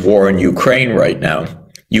the war in Ukraine right now,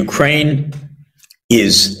 Ukraine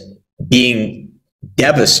is being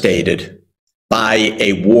devastated by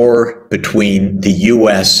a war between the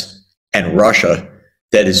US and Russia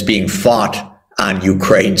that is being fought on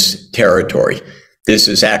Ukraine's territory. This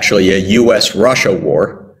is actually a US-Russia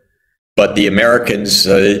war, but the Americans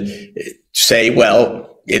say,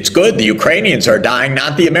 well, it's good, the Ukrainians are dying,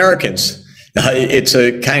 not the Americans. It's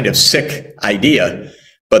a kind of sick idea,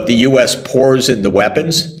 but the US pours in the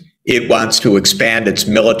weapons. It wants to expand its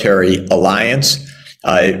military alliance.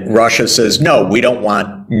 Russia says, no, we don't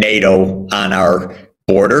want NATO on our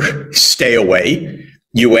border. Stay away.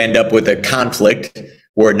 You end up with a conflict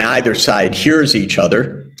where neither side hears each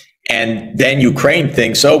other. And then Ukraine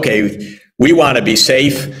thinks, okay, we want to be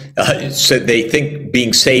safe. So they think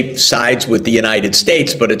being safe sides with the United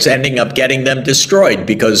States, but it's ending up getting them destroyed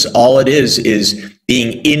because all it is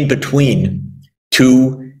being in between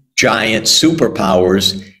two giant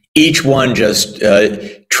superpowers, each one just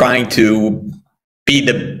trying to be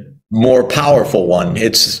the more powerful one.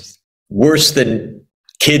 It's worse than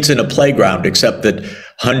kids in a playground, except that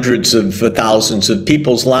hundreds of thousands of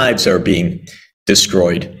people's lives are being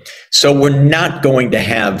destroyed. So we're not going to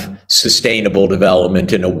have sustainable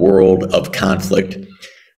development in a world of conflict.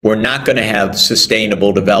 We're not going to have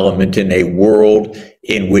sustainable development in a world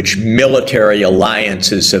in which military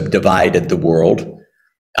alliances have divided the world.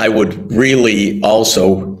 I would really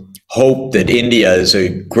also hope that India is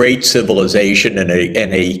a great civilization and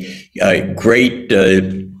a great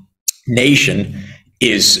nation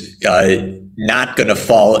is not going to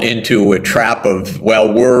fall into a trap of,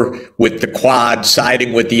 well, we're with the Quad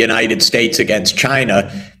siding with the United States against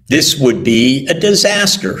China. This would be a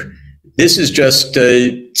disaster. This is just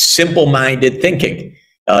simple-minded thinking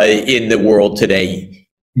in the world today.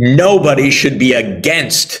 Nobody should be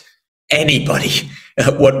against anybody.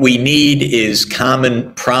 What we need is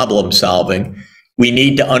common problem solving. We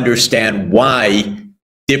need to understand why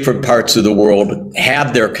different parts of the world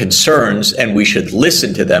have their concerns, and we should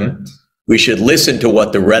listen to them. We should listen to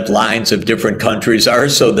what the red lines of different countries are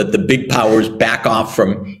so that the big powers back off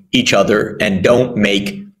from each other and don't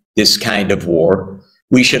make this kind of war.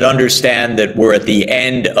 We should understand that we're at the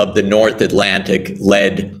end of the North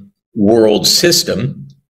Atlantic-led world system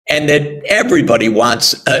and that everybody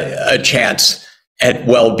wants a chance at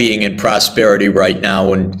well-being and prosperity right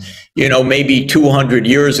now. And, you know, maybe 200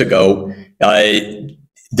 years ago,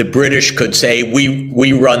 the British could say,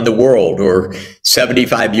 we run the world, or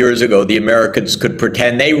 75 years ago, the Americans could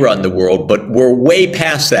pretend they run the world, but we're way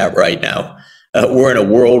past that right now. We're in a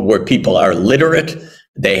world where people are literate,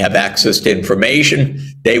 they have access to information,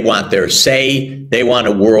 they want their say, they want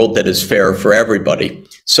a world that is fair for everybody.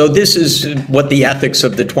 So this is what the ethics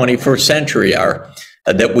of the 21st century are,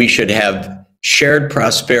 that we should have shared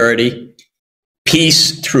prosperity,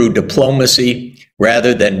 peace through diplomacy,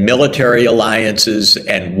 rather than military alliances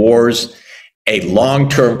and wars. a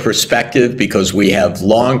long-term perspective because we have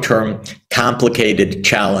long-term complicated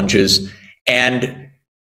challenges, and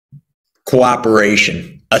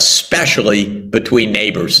cooperation, especially between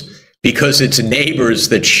neighbors, because it's neighbors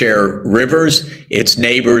that share rivers, it's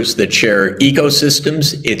neighbors that share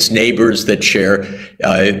ecosystems, it's neighbors that share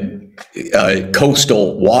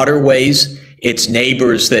coastal waterways, it's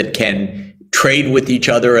neighbors that can trade with each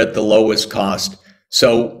other at the lowest cost.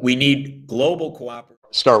 So we need global cooperation.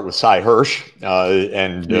 Start with Cy Hirsch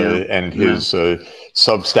and his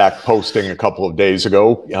Substack posting a couple of days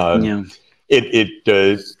ago.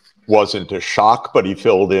 It wasn't a shock, but he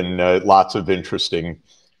filled in lots of interesting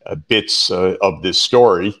bits of this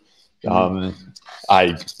story.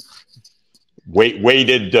 I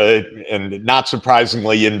waited, and not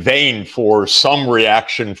surprisingly, in vain for some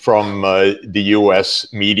reaction from the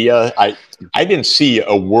U.S. media. I didn't see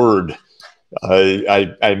a word.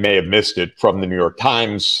 I may have missed it from the New York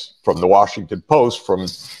Times, from the Washington Post, from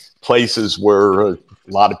places where a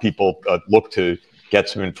lot of people look to get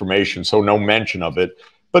some information. So no mention of it.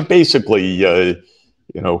 But basically,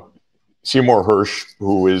 you know, Seymour Hersh,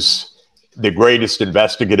 who is the greatest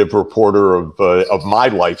investigative reporter of my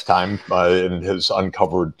lifetime and has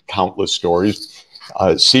uncovered countless stories,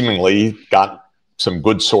 seemingly got some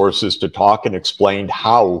good sources to talk and explained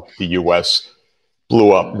how the U.S.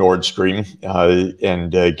 blew up Nord Stream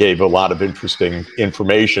and gave a lot of interesting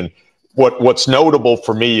information. What's notable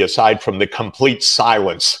for me, aside from the complete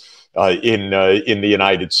silence in the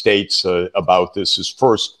United States about this, is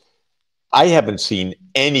first, I haven't seen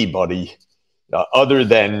anybody other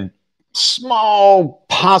than small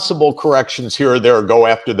possible corrections here or there go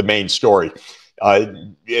after the main story.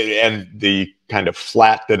 And the kind of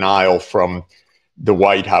flat denial from the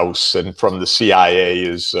White House and from the CIA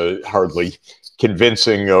is hardly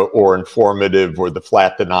convincing or informative, or the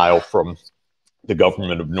flat denial from the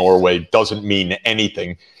government of Norway doesn't mean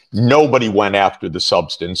anything. Nobody went after the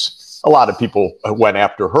substance. A lot of people went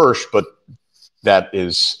after Hirsch, but that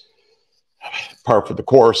is par for the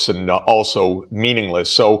course and also meaningless.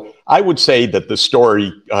 So I would say that the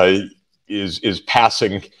story is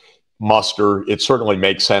passing muster. It certainly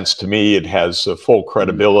makes sense to me. It has full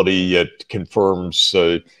credibility. It confirms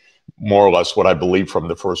more or less what I believe from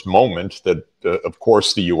the first moment, that of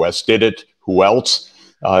course the U.S. did it. Who else?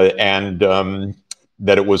 And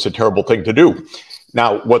that it was a terrible thing to do.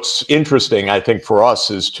 Now, what's interesting, I think, for us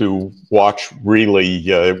is to watch really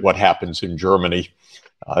what happens in Germany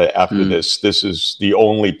after this. This is the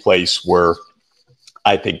only place where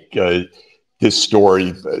I think this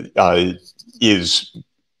story is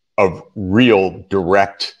of real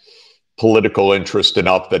direct political interest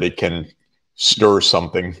enough that it can stir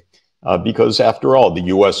something. Because after all, the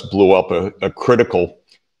U.S. blew up a critical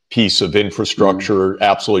piece of infrastructure,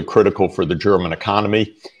 absolutely critical for the German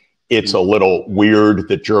economy. It's a little weird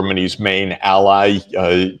that Germany's main ally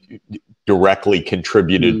directly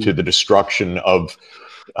contributed to the destruction of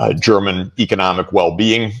German economic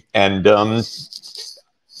well-being. And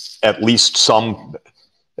at least some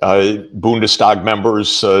Bundestag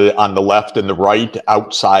members on the left and the right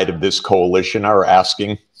outside of this coalition are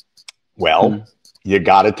asking, well, you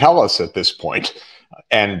got to tell us at this point.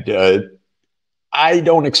 And I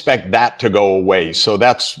don't expect that to go away. So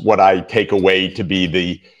that's what I take away to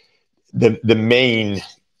be the main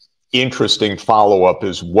interesting follow-up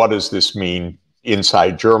is, what does this mean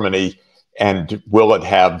inside Germany? And will it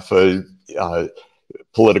have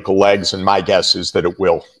political legs? And my guess is that it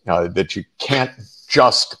will, that you can't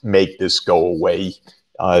just make this go away.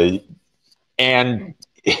 And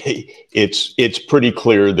it's pretty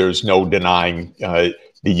clear there's no denying the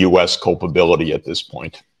U.S. culpability at this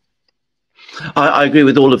point. I agree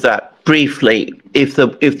with all of that. Briefly, if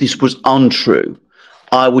this was untrue,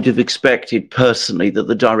 I would have expected personally that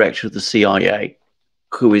the director of the CIA,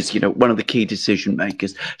 who is, one of the key decision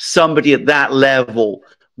makers, somebody at that level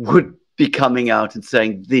would be coming out and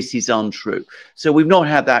saying this is untrue. So we've not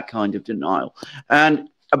had that kind of denial. And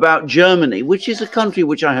about Germany, which is a country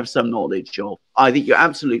which I have some knowledge of, I think you're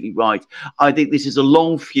absolutely right. I think this is a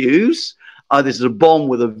long fuse. This is a bomb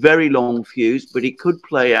with a very long fuse, but it could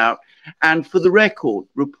play out. And for the record,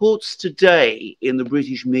 reports today in the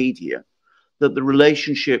British media that the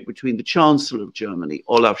relationship between the Chancellor of Germany,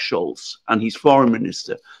 Olaf Scholz, and his Foreign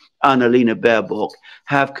Minister, Annalena Baerbock,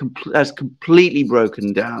 has completely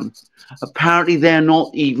broken down. Apparently, they're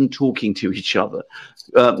not even talking to each other.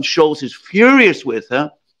 Scholz is furious with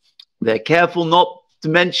her. They're careful not to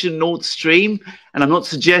mention Nord Stream, and I'm not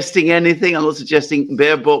suggesting anything. I'm not suggesting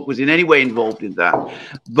Baerbock was in any way involved in that.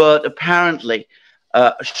 But apparently,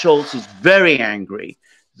 Scholz is very angry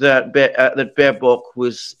that Baerbock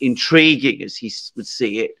was intriguing, as he would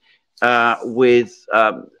see it, with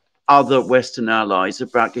other Western allies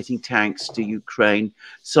about getting tanks to Ukraine,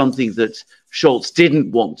 something that Scholz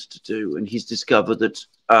didn't want to do. And he's discovered that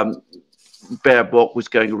Baerbock was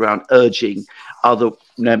going around urging other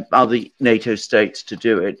NATO states to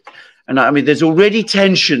do it. And I mean, there's already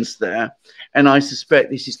tensions there, and I suspect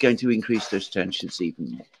this is going to increase those tensions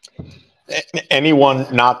even more. Anyone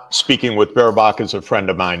not speaking with Baerbock is a friend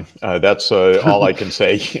of mine. That's all I can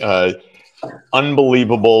say.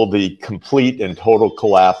 Unbelievable, the complete and total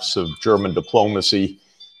collapse of German diplomacy,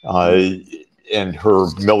 and her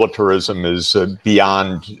militarism is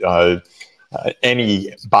beyond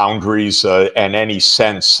any boundaries and any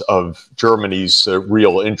sense of Germany's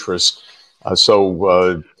real interest.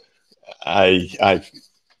 So I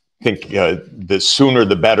think the sooner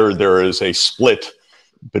the better. There is a split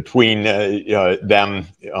between them.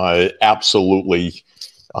 Absolutely,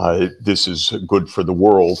 this is good for the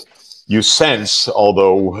world. You sense,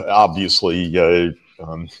 although obviously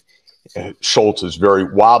Scholz is very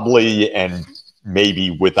wobbly and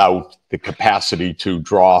maybe without the capacity to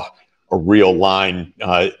draw a real line,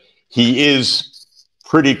 he is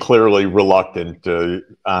pretty clearly reluctant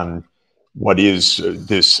on what is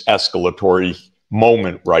this escalatory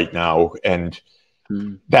moment right now, and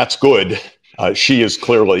that's good. She is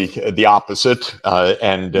clearly the opposite,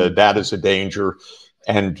 and that is a danger.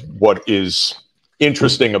 And what is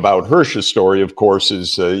interesting about Hirsch's story, of course,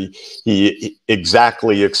 is he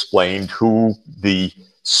exactly explained who the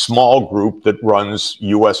small group that runs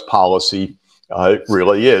U.S. policy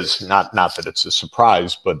really is. Not that it's a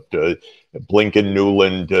surprise, but Blinken,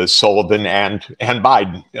 Nuland, Sullivan, and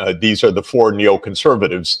Biden. These are the four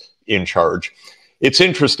neoconservatives in charge. It's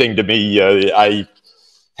interesting to me. I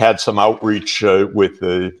had some outreach with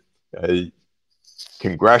the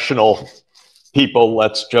congressional people.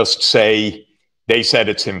 Let's just say they said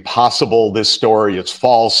it's impossible, this story, it's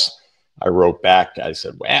false. I wrote back, I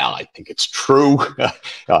said, well, I think it's true.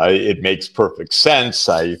 It makes perfect sense.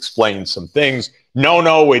 I explained some things.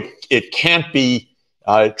 No, it can't be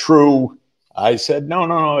true. I said,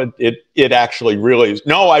 no, it actually really is.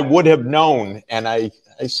 No, I would have known. And I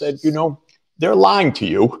said, they're lying to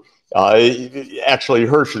you. Actually,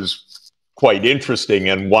 Hirsch is quite interesting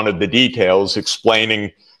in one of the details,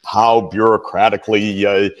 explaining how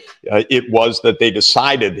bureaucratically it was that they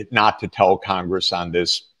decided not to tell Congress on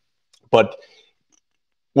this. But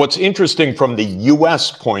what's interesting from the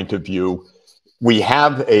U.S. point of view, we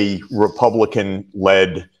have a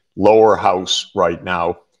Republican-led lower house right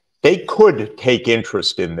now. They could take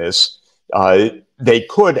interest in this. They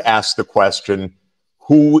could ask the question,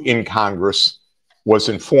 who in Congress was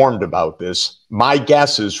informed about this? My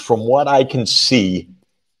guess is, from what I can see,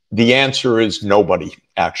 the answer is nobody,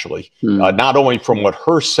 actually. Not only from what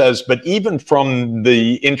Hirsch says, but even from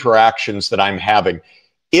the interactions that I'm having.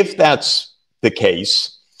 If that's the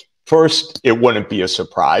case, first, it wouldn't be a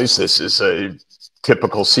surprise. This is a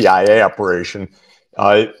typical CIA operation.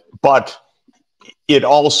 But it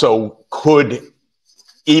also could,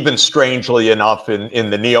 even strangely enough, in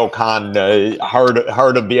the neocon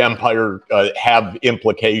heart of the empire, have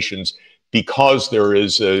implications, because there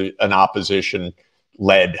is an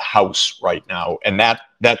opposition-led house right now. And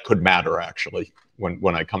that could matter, actually,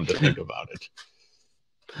 when I come to think about it.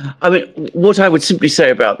 I mean, what I would simply say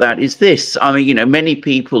about that is this. I mean, many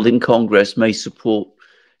people in Congress may support,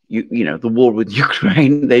 the war with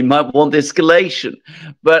Ukraine. They might want escalation.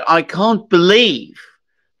 But I can't believe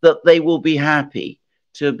that they will be happy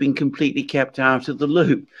to have been completely kept out of the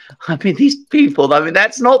loop. I mean, these people,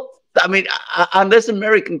 that's not, unless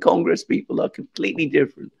American Congress people are completely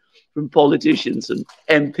different from politicians and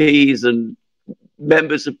MPs and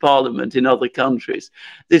members of parliament in other countries.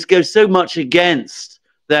 This goes so much against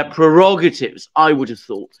their prerogatives, I would have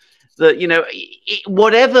thought, that,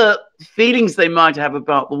 whatever feelings they might have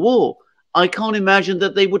about the war, I can't imagine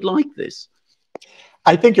that they would like this.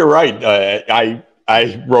 I think you're right.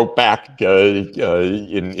 I wrote back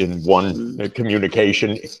in one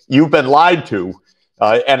communication, you've been lied to.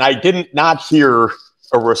 And I did not hear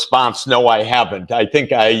a response, no, I haven't. I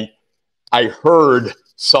think I heard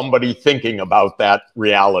somebody thinking about that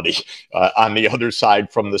reality on the other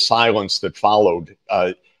side from the silence that followed.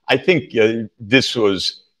 I think this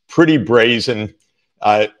was pretty brazen.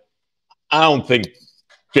 I don't think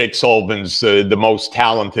Jake Sullivan's the most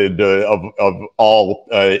talented of all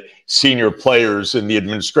senior players in the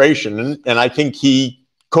administration. And I think he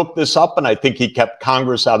cooked this up, and I think he kept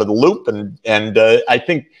Congress out of the loop. And I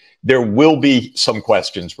think there will be some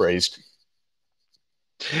questions raised.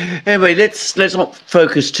 Anyway, let's not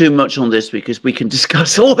focus too much on this because we can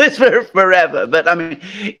discuss all this forever. But I mean,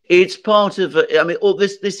 it's part of. I mean, all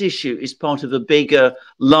this issue is part of a bigger,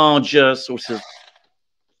 larger sort of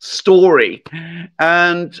story,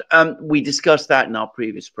 and we discussed that in our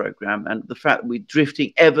previous program, and the fact that we're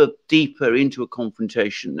drifting ever deeper into a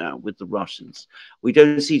confrontation now with the Russians. We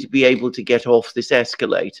don't seem to be able to get off this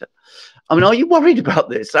escalator. I mean, are you worried about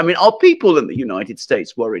this? I mean, are people in the United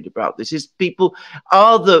States worried about this?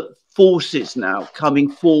 Are the forces now coming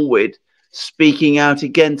forward, speaking out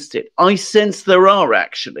against it? I sense there are,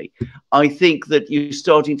 actually. I think that you're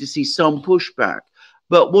starting to see some pushback.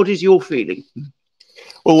 But what is your feeling?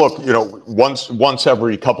 Well, look, you know, once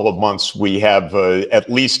every couple of months, we have at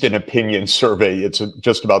least an opinion survey. It's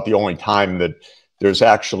just about the only time that there's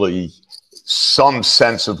actually some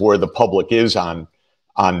sense of where the public is on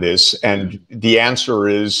this. And the answer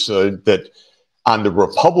is that on the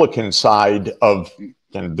Republican side of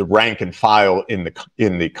the rank and file in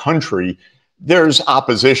the country, there's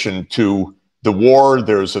opposition to the war.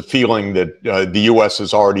 There's a feeling that the U.S.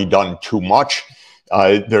 has already done too much.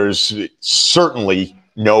 There's certainly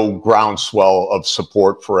no groundswell of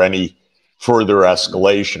support for any further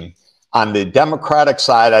escalation. On the Democratic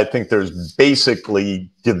side, I think there's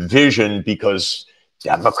basically division because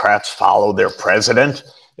Democrats follow their president.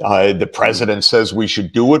 The president says we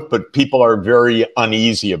should do it, but people are very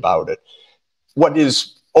uneasy about it. What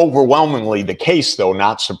is overwhelmingly the case, though,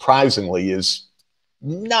 not surprisingly, is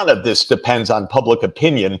none of this depends on public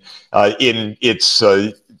opinion in its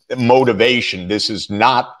motivation. This is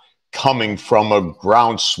not coming from a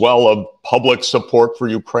groundswell of public support for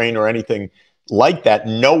Ukraine or anything like that.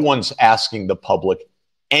 No one's asking the public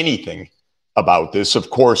anything about this. Of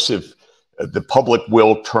course, if the public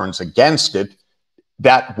will turns against it,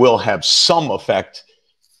 that will have some effect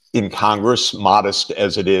in Congress, modest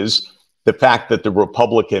as it is. The fact that the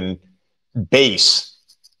Republican base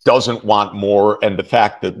doesn't want more, and the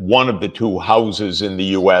fact that one of the two houses in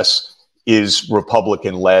the U.S. is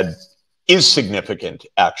Republican-led is significant,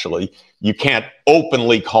 actually. You can't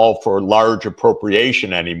openly call for large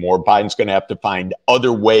appropriation anymore. Biden's going to have to find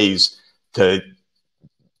other ways to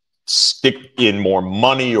stick in more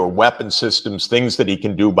money or weapon systems, things that he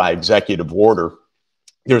can do by executive order.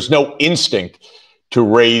 There's no instinct to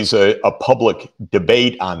raise a public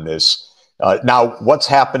debate on this. Now, what's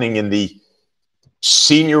happening in the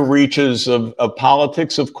senior reaches of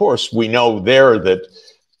politics? Of course, we know there that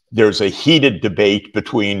there's a heated debate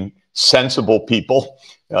between sensible people,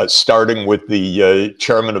 starting with the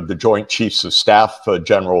chairman of the Joint Chiefs of Staff,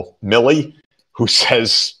 General Milley, who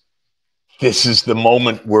says this is the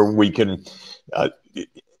moment where we can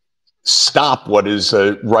stop what is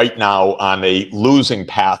right now on a losing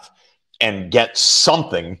path and get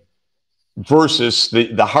something, versus the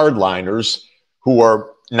hardliners who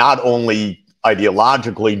are not only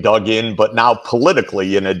ideologically dug in, but now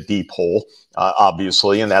politically in a deep hole,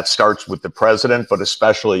 obviously. And that starts with the president, but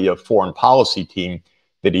especially a foreign policy team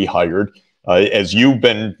that he hired. As you've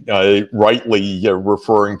been rightly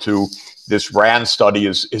referring to, this RAND study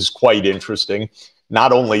is quite interesting.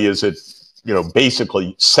 Not only is it, you know,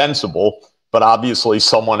 basically sensible, but obviously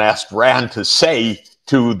someone asked RAND to say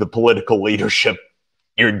to the political leadership,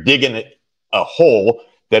 you're digging a hole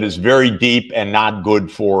that is very deep and not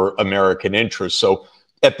good for American interests. So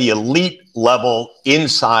at the elite level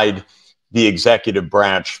inside the executive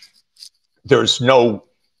branch, there's no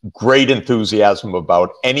great enthusiasm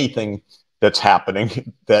about anything that's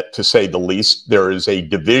happening, that to say the least. There is a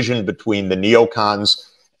division between the neocons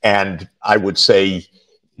and, I would say,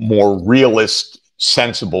 more realist,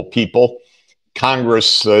 sensible people.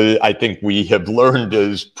 Congress, I think we have learned,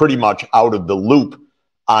 is pretty much out of the loop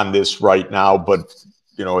on this right now. But,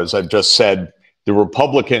 you know, as I've just said, the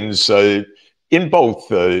Republicans in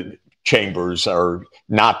both chambers are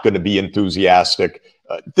not going to be enthusiastic.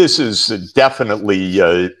 This is definitely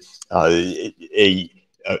a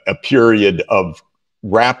period of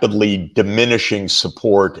rapidly diminishing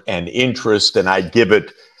support and interest, and I'd give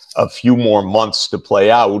it a few more months to play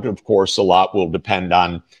out. Of course, a lot will depend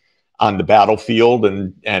on the battlefield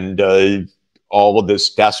and all of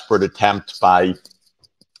this desperate attempt by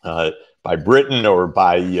Britain or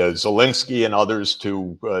by Zelensky and others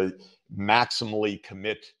to maximally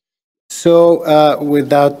commit. So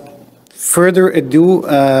without further ado,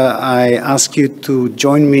 I ask you to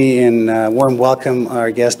join me in warm welcome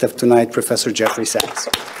our guest of tonight, Professor Jeffrey Sachs.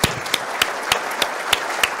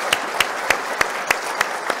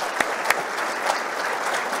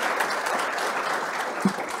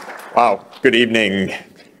 Wow. Good evening,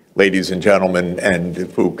 ladies and gentlemen, and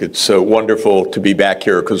Fook. It's wonderful to be back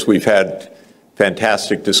here because we've had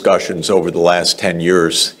fantastic discussions over the last 10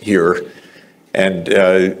 years here. And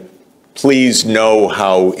please know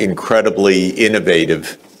how incredibly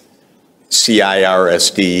innovative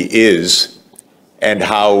CIRSD is and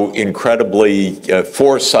how incredibly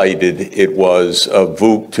foresighted it was of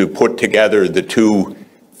Vuk to put together the two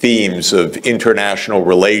themes of international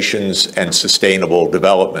relations and sustainable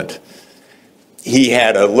development. He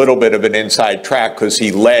had a little bit of an inside track because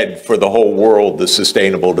he led for the whole world the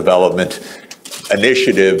Sustainable Development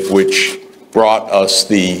Initiative, which brought us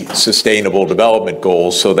the Sustainable Development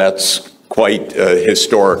Goals, so that's quite a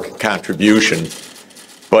historic contribution.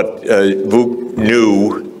 But Vuk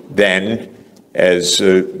knew then, as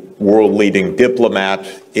a world-leading diplomat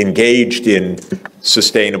engaged in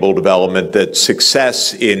sustainable development, that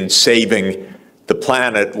success in saving the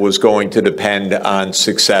planet was going to depend on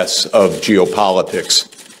success of geopolitics.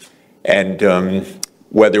 And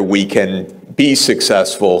whether we can be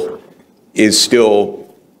successful is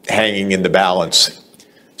still hanging in the balance.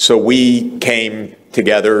 So we came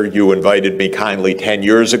together, you invited me kindly 10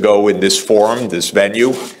 years ago in this forum, this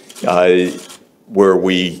venue, where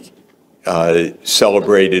we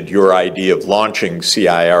celebrated your idea of launching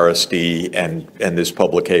CIRSD and this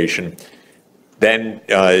publication. Then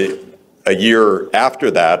a year after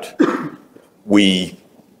that, we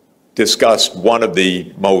discussed one of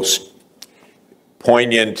the most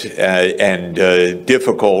poignant and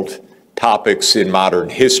difficult topics in modern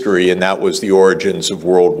history, and that was the origins of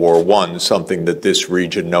World War I, something that this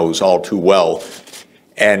region knows all too well.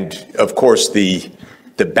 And of course, the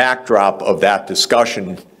backdrop of that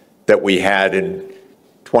discussion that we had in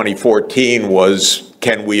 2014 was,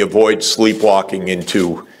 can we avoid sleepwalking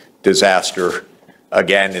into disaster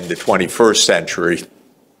again in the 21st century?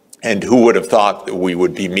 And who would have thought that we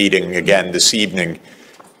would be meeting again this evening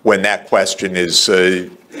when that question is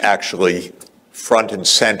actually front and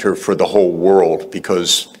center for the whole world?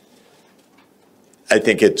 Because I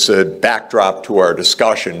think it's a backdrop to our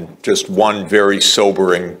discussion, just one very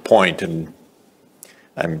sobering point, and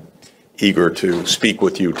I'm eager to speak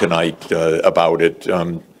with you tonight about it.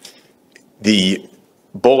 The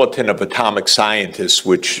Bulletin of Atomic Scientists,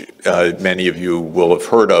 which many of you will have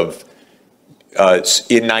heard of,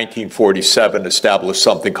 in 1947 established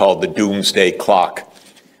something called the Doomsday Clock,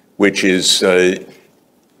 which is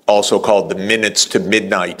also called the minutes to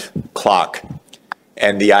midnight clock.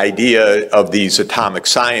 And the idea of these atomic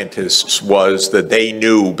scientists was that they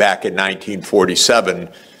knew back in 1947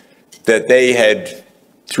 that they had,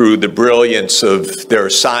 through the brilliance of their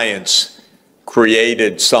science,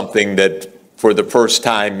 created something that for the first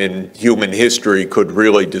time in human history could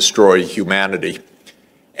really destroy humanity.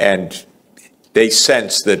 And they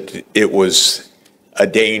sensed that it was a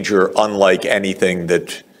danger unlike anything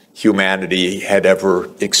that humanity had ever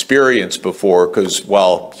experienced before, because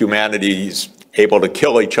while humanity is able to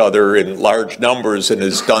kill each other in large numbers and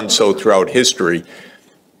has done so throughout history,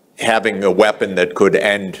 having a weapon that could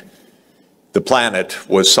end the planet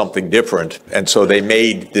was something different. And so they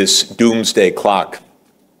made this doomsday clock.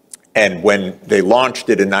 And when they launched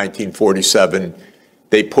it in 1947,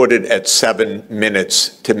 they put it at 7 minutes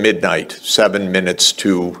to midnight, 7 minutes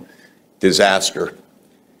to disaster.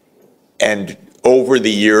 And over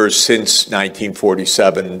the years since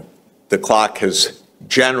 1947, the clock has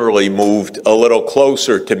generally moved a little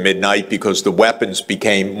closer to midnight because the weapons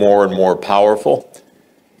became more and more powerful.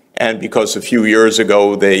 And because a few years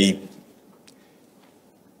ago they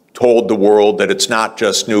told the world that it's not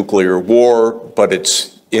just nuclear war, but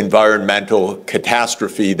it's environmental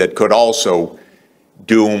catastrophe that could also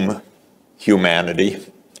doom humanity.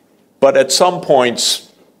 But at some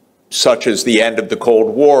points, such as the end of the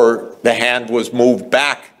Cold War, the hand was moved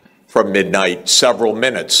back from midnight several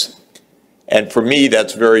minutes. And for me,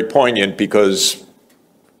 that's very poignant because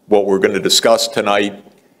what we're going to discuss tonight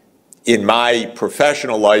in my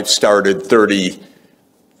professional life started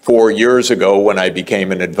 34 years ago when I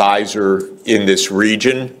became an advisor in this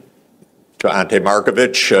region to Ante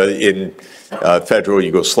Markovic in Federal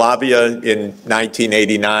Yugoslavia in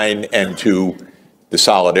 1989, and to the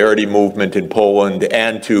Solidarity Movement in Poland,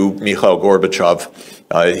 and to Mikhail Gorbachev,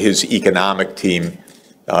 his economic team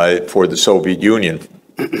for the Soviet Union.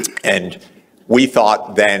 And we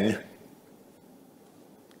thought then,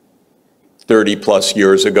 30 plus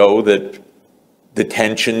years ago, that the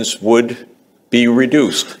tensions would be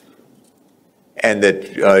reduced. And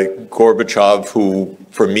that Gorbachev, who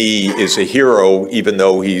for me is a hero, even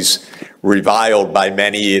though he's reviled by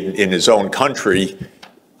many in his own country,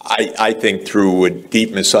 I think through a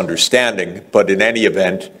deep misunderstanding, but in any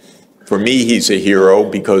event, for me he's a hero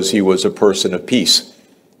because he was a person of peace.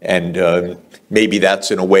 And maybe that's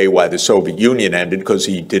in a way why the Soviet Union ended, because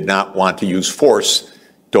he did not want to use force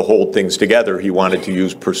to hold things together. He wanted to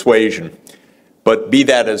use persuasion. But be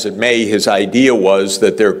that as it may, his idea was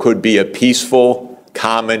that there could be a peaceful,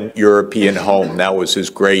 common European home. That was his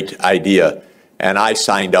great idea. And I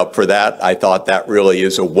signed up for that. I thought that really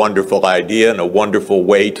is a wonderful idea and a wonderful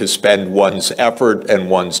way to spend one's effort and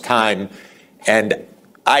one's time. And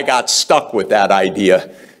I got stuck with that idea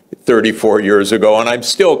 34 years ago, and I'm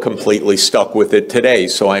still completely stuck with it today.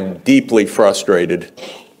 So I'm deeply frustrated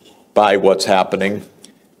by what's happening.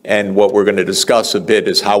 And what we're going to discuss a bit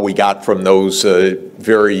is how we got from those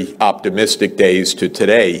very optimistic days to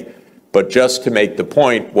today. But just to make the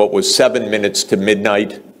point, what was 7 minutes to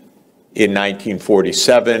midnight in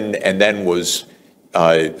 1947, and then was,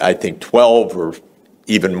 I think, 12 or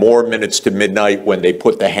even more minutes to midnight when they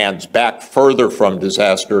put the hands back further from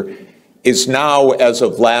disaster, is now, as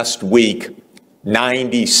of last week,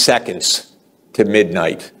 90 seconds to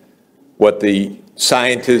midnight. What the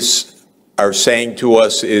scientists are saying to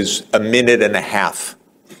us is a minute and a half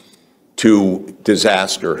to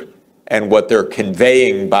disaster. And what they're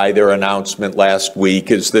conveying by their announcement last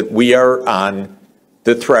week is that we are on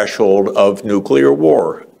the threshold of nuclear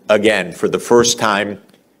war, again, for the first time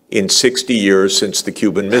in 60 years since the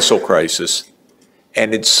Cuban Missile Crisis.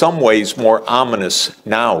 And in some ways more ominous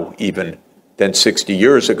now even than 60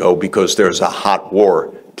 years ago, because there's a hot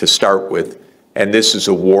war to start with. And this is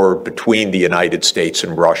a war between the United States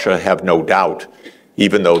and Russia, have no doubt,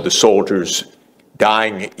 even though the soldiers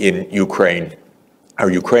dying in Ukraine are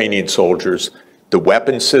Ukrainian soldiers. The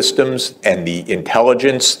weapon systems and the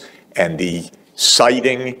intelligence and the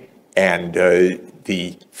sighting and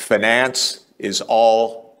the finance is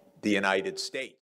all the United States.